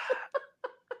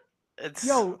 It's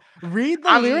Yo, read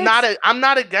the lyrics. I'm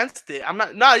not against it. I'm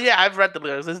not. No, yeah, I've read the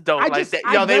lyrics. It's dope. I like just that,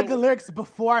 I yo, read the lyrics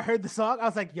before I heard the song. I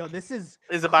was like, yo, this is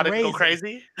about to go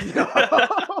crazy.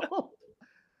 Yo.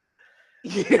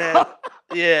 Yeah.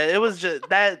 Yeah, it was just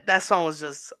that song was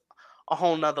just a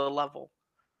whole nother level.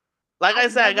 Like I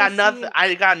said,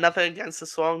 I got nothing against the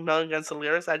song, nothing against the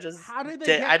lyrics. I just How did they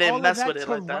get I didn't all mess of that with it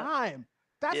to like that. rhyme?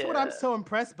 That's what I'm Yeah. so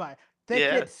impressed by. They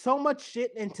Yeah. get so much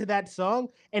shit into that song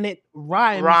and it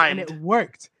rhymes and it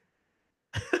worked.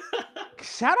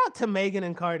 Shout out to Megan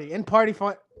and Cardi and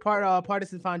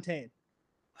Partisan Fontaine.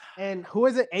 And who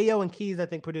is it? Ayo and Keys, I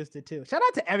think, produced it too. Shout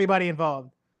out to everybody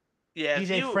involved. Yeah,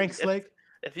 DJ Frank Slick.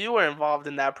 If you were involved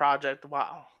in that project,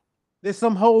 wow. There's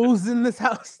some hoes in this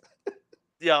house.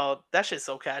 Yo, that shit's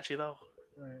so catchy though.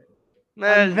 Right.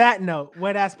 Man, on that note,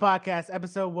 Wet Ass Podcast,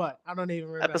 episode what? I don't even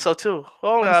remember. Episode 2.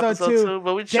 Oh, episode 2.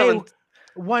 But we chilling.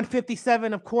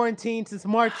 157 of quarantine since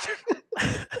March.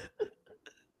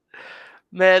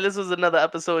 Man, this was another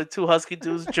episode of Two Husky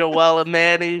Dudes, Joel and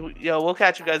Manny. Yo, we'll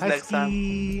catch you guys next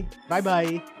time.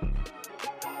 Bye-bye.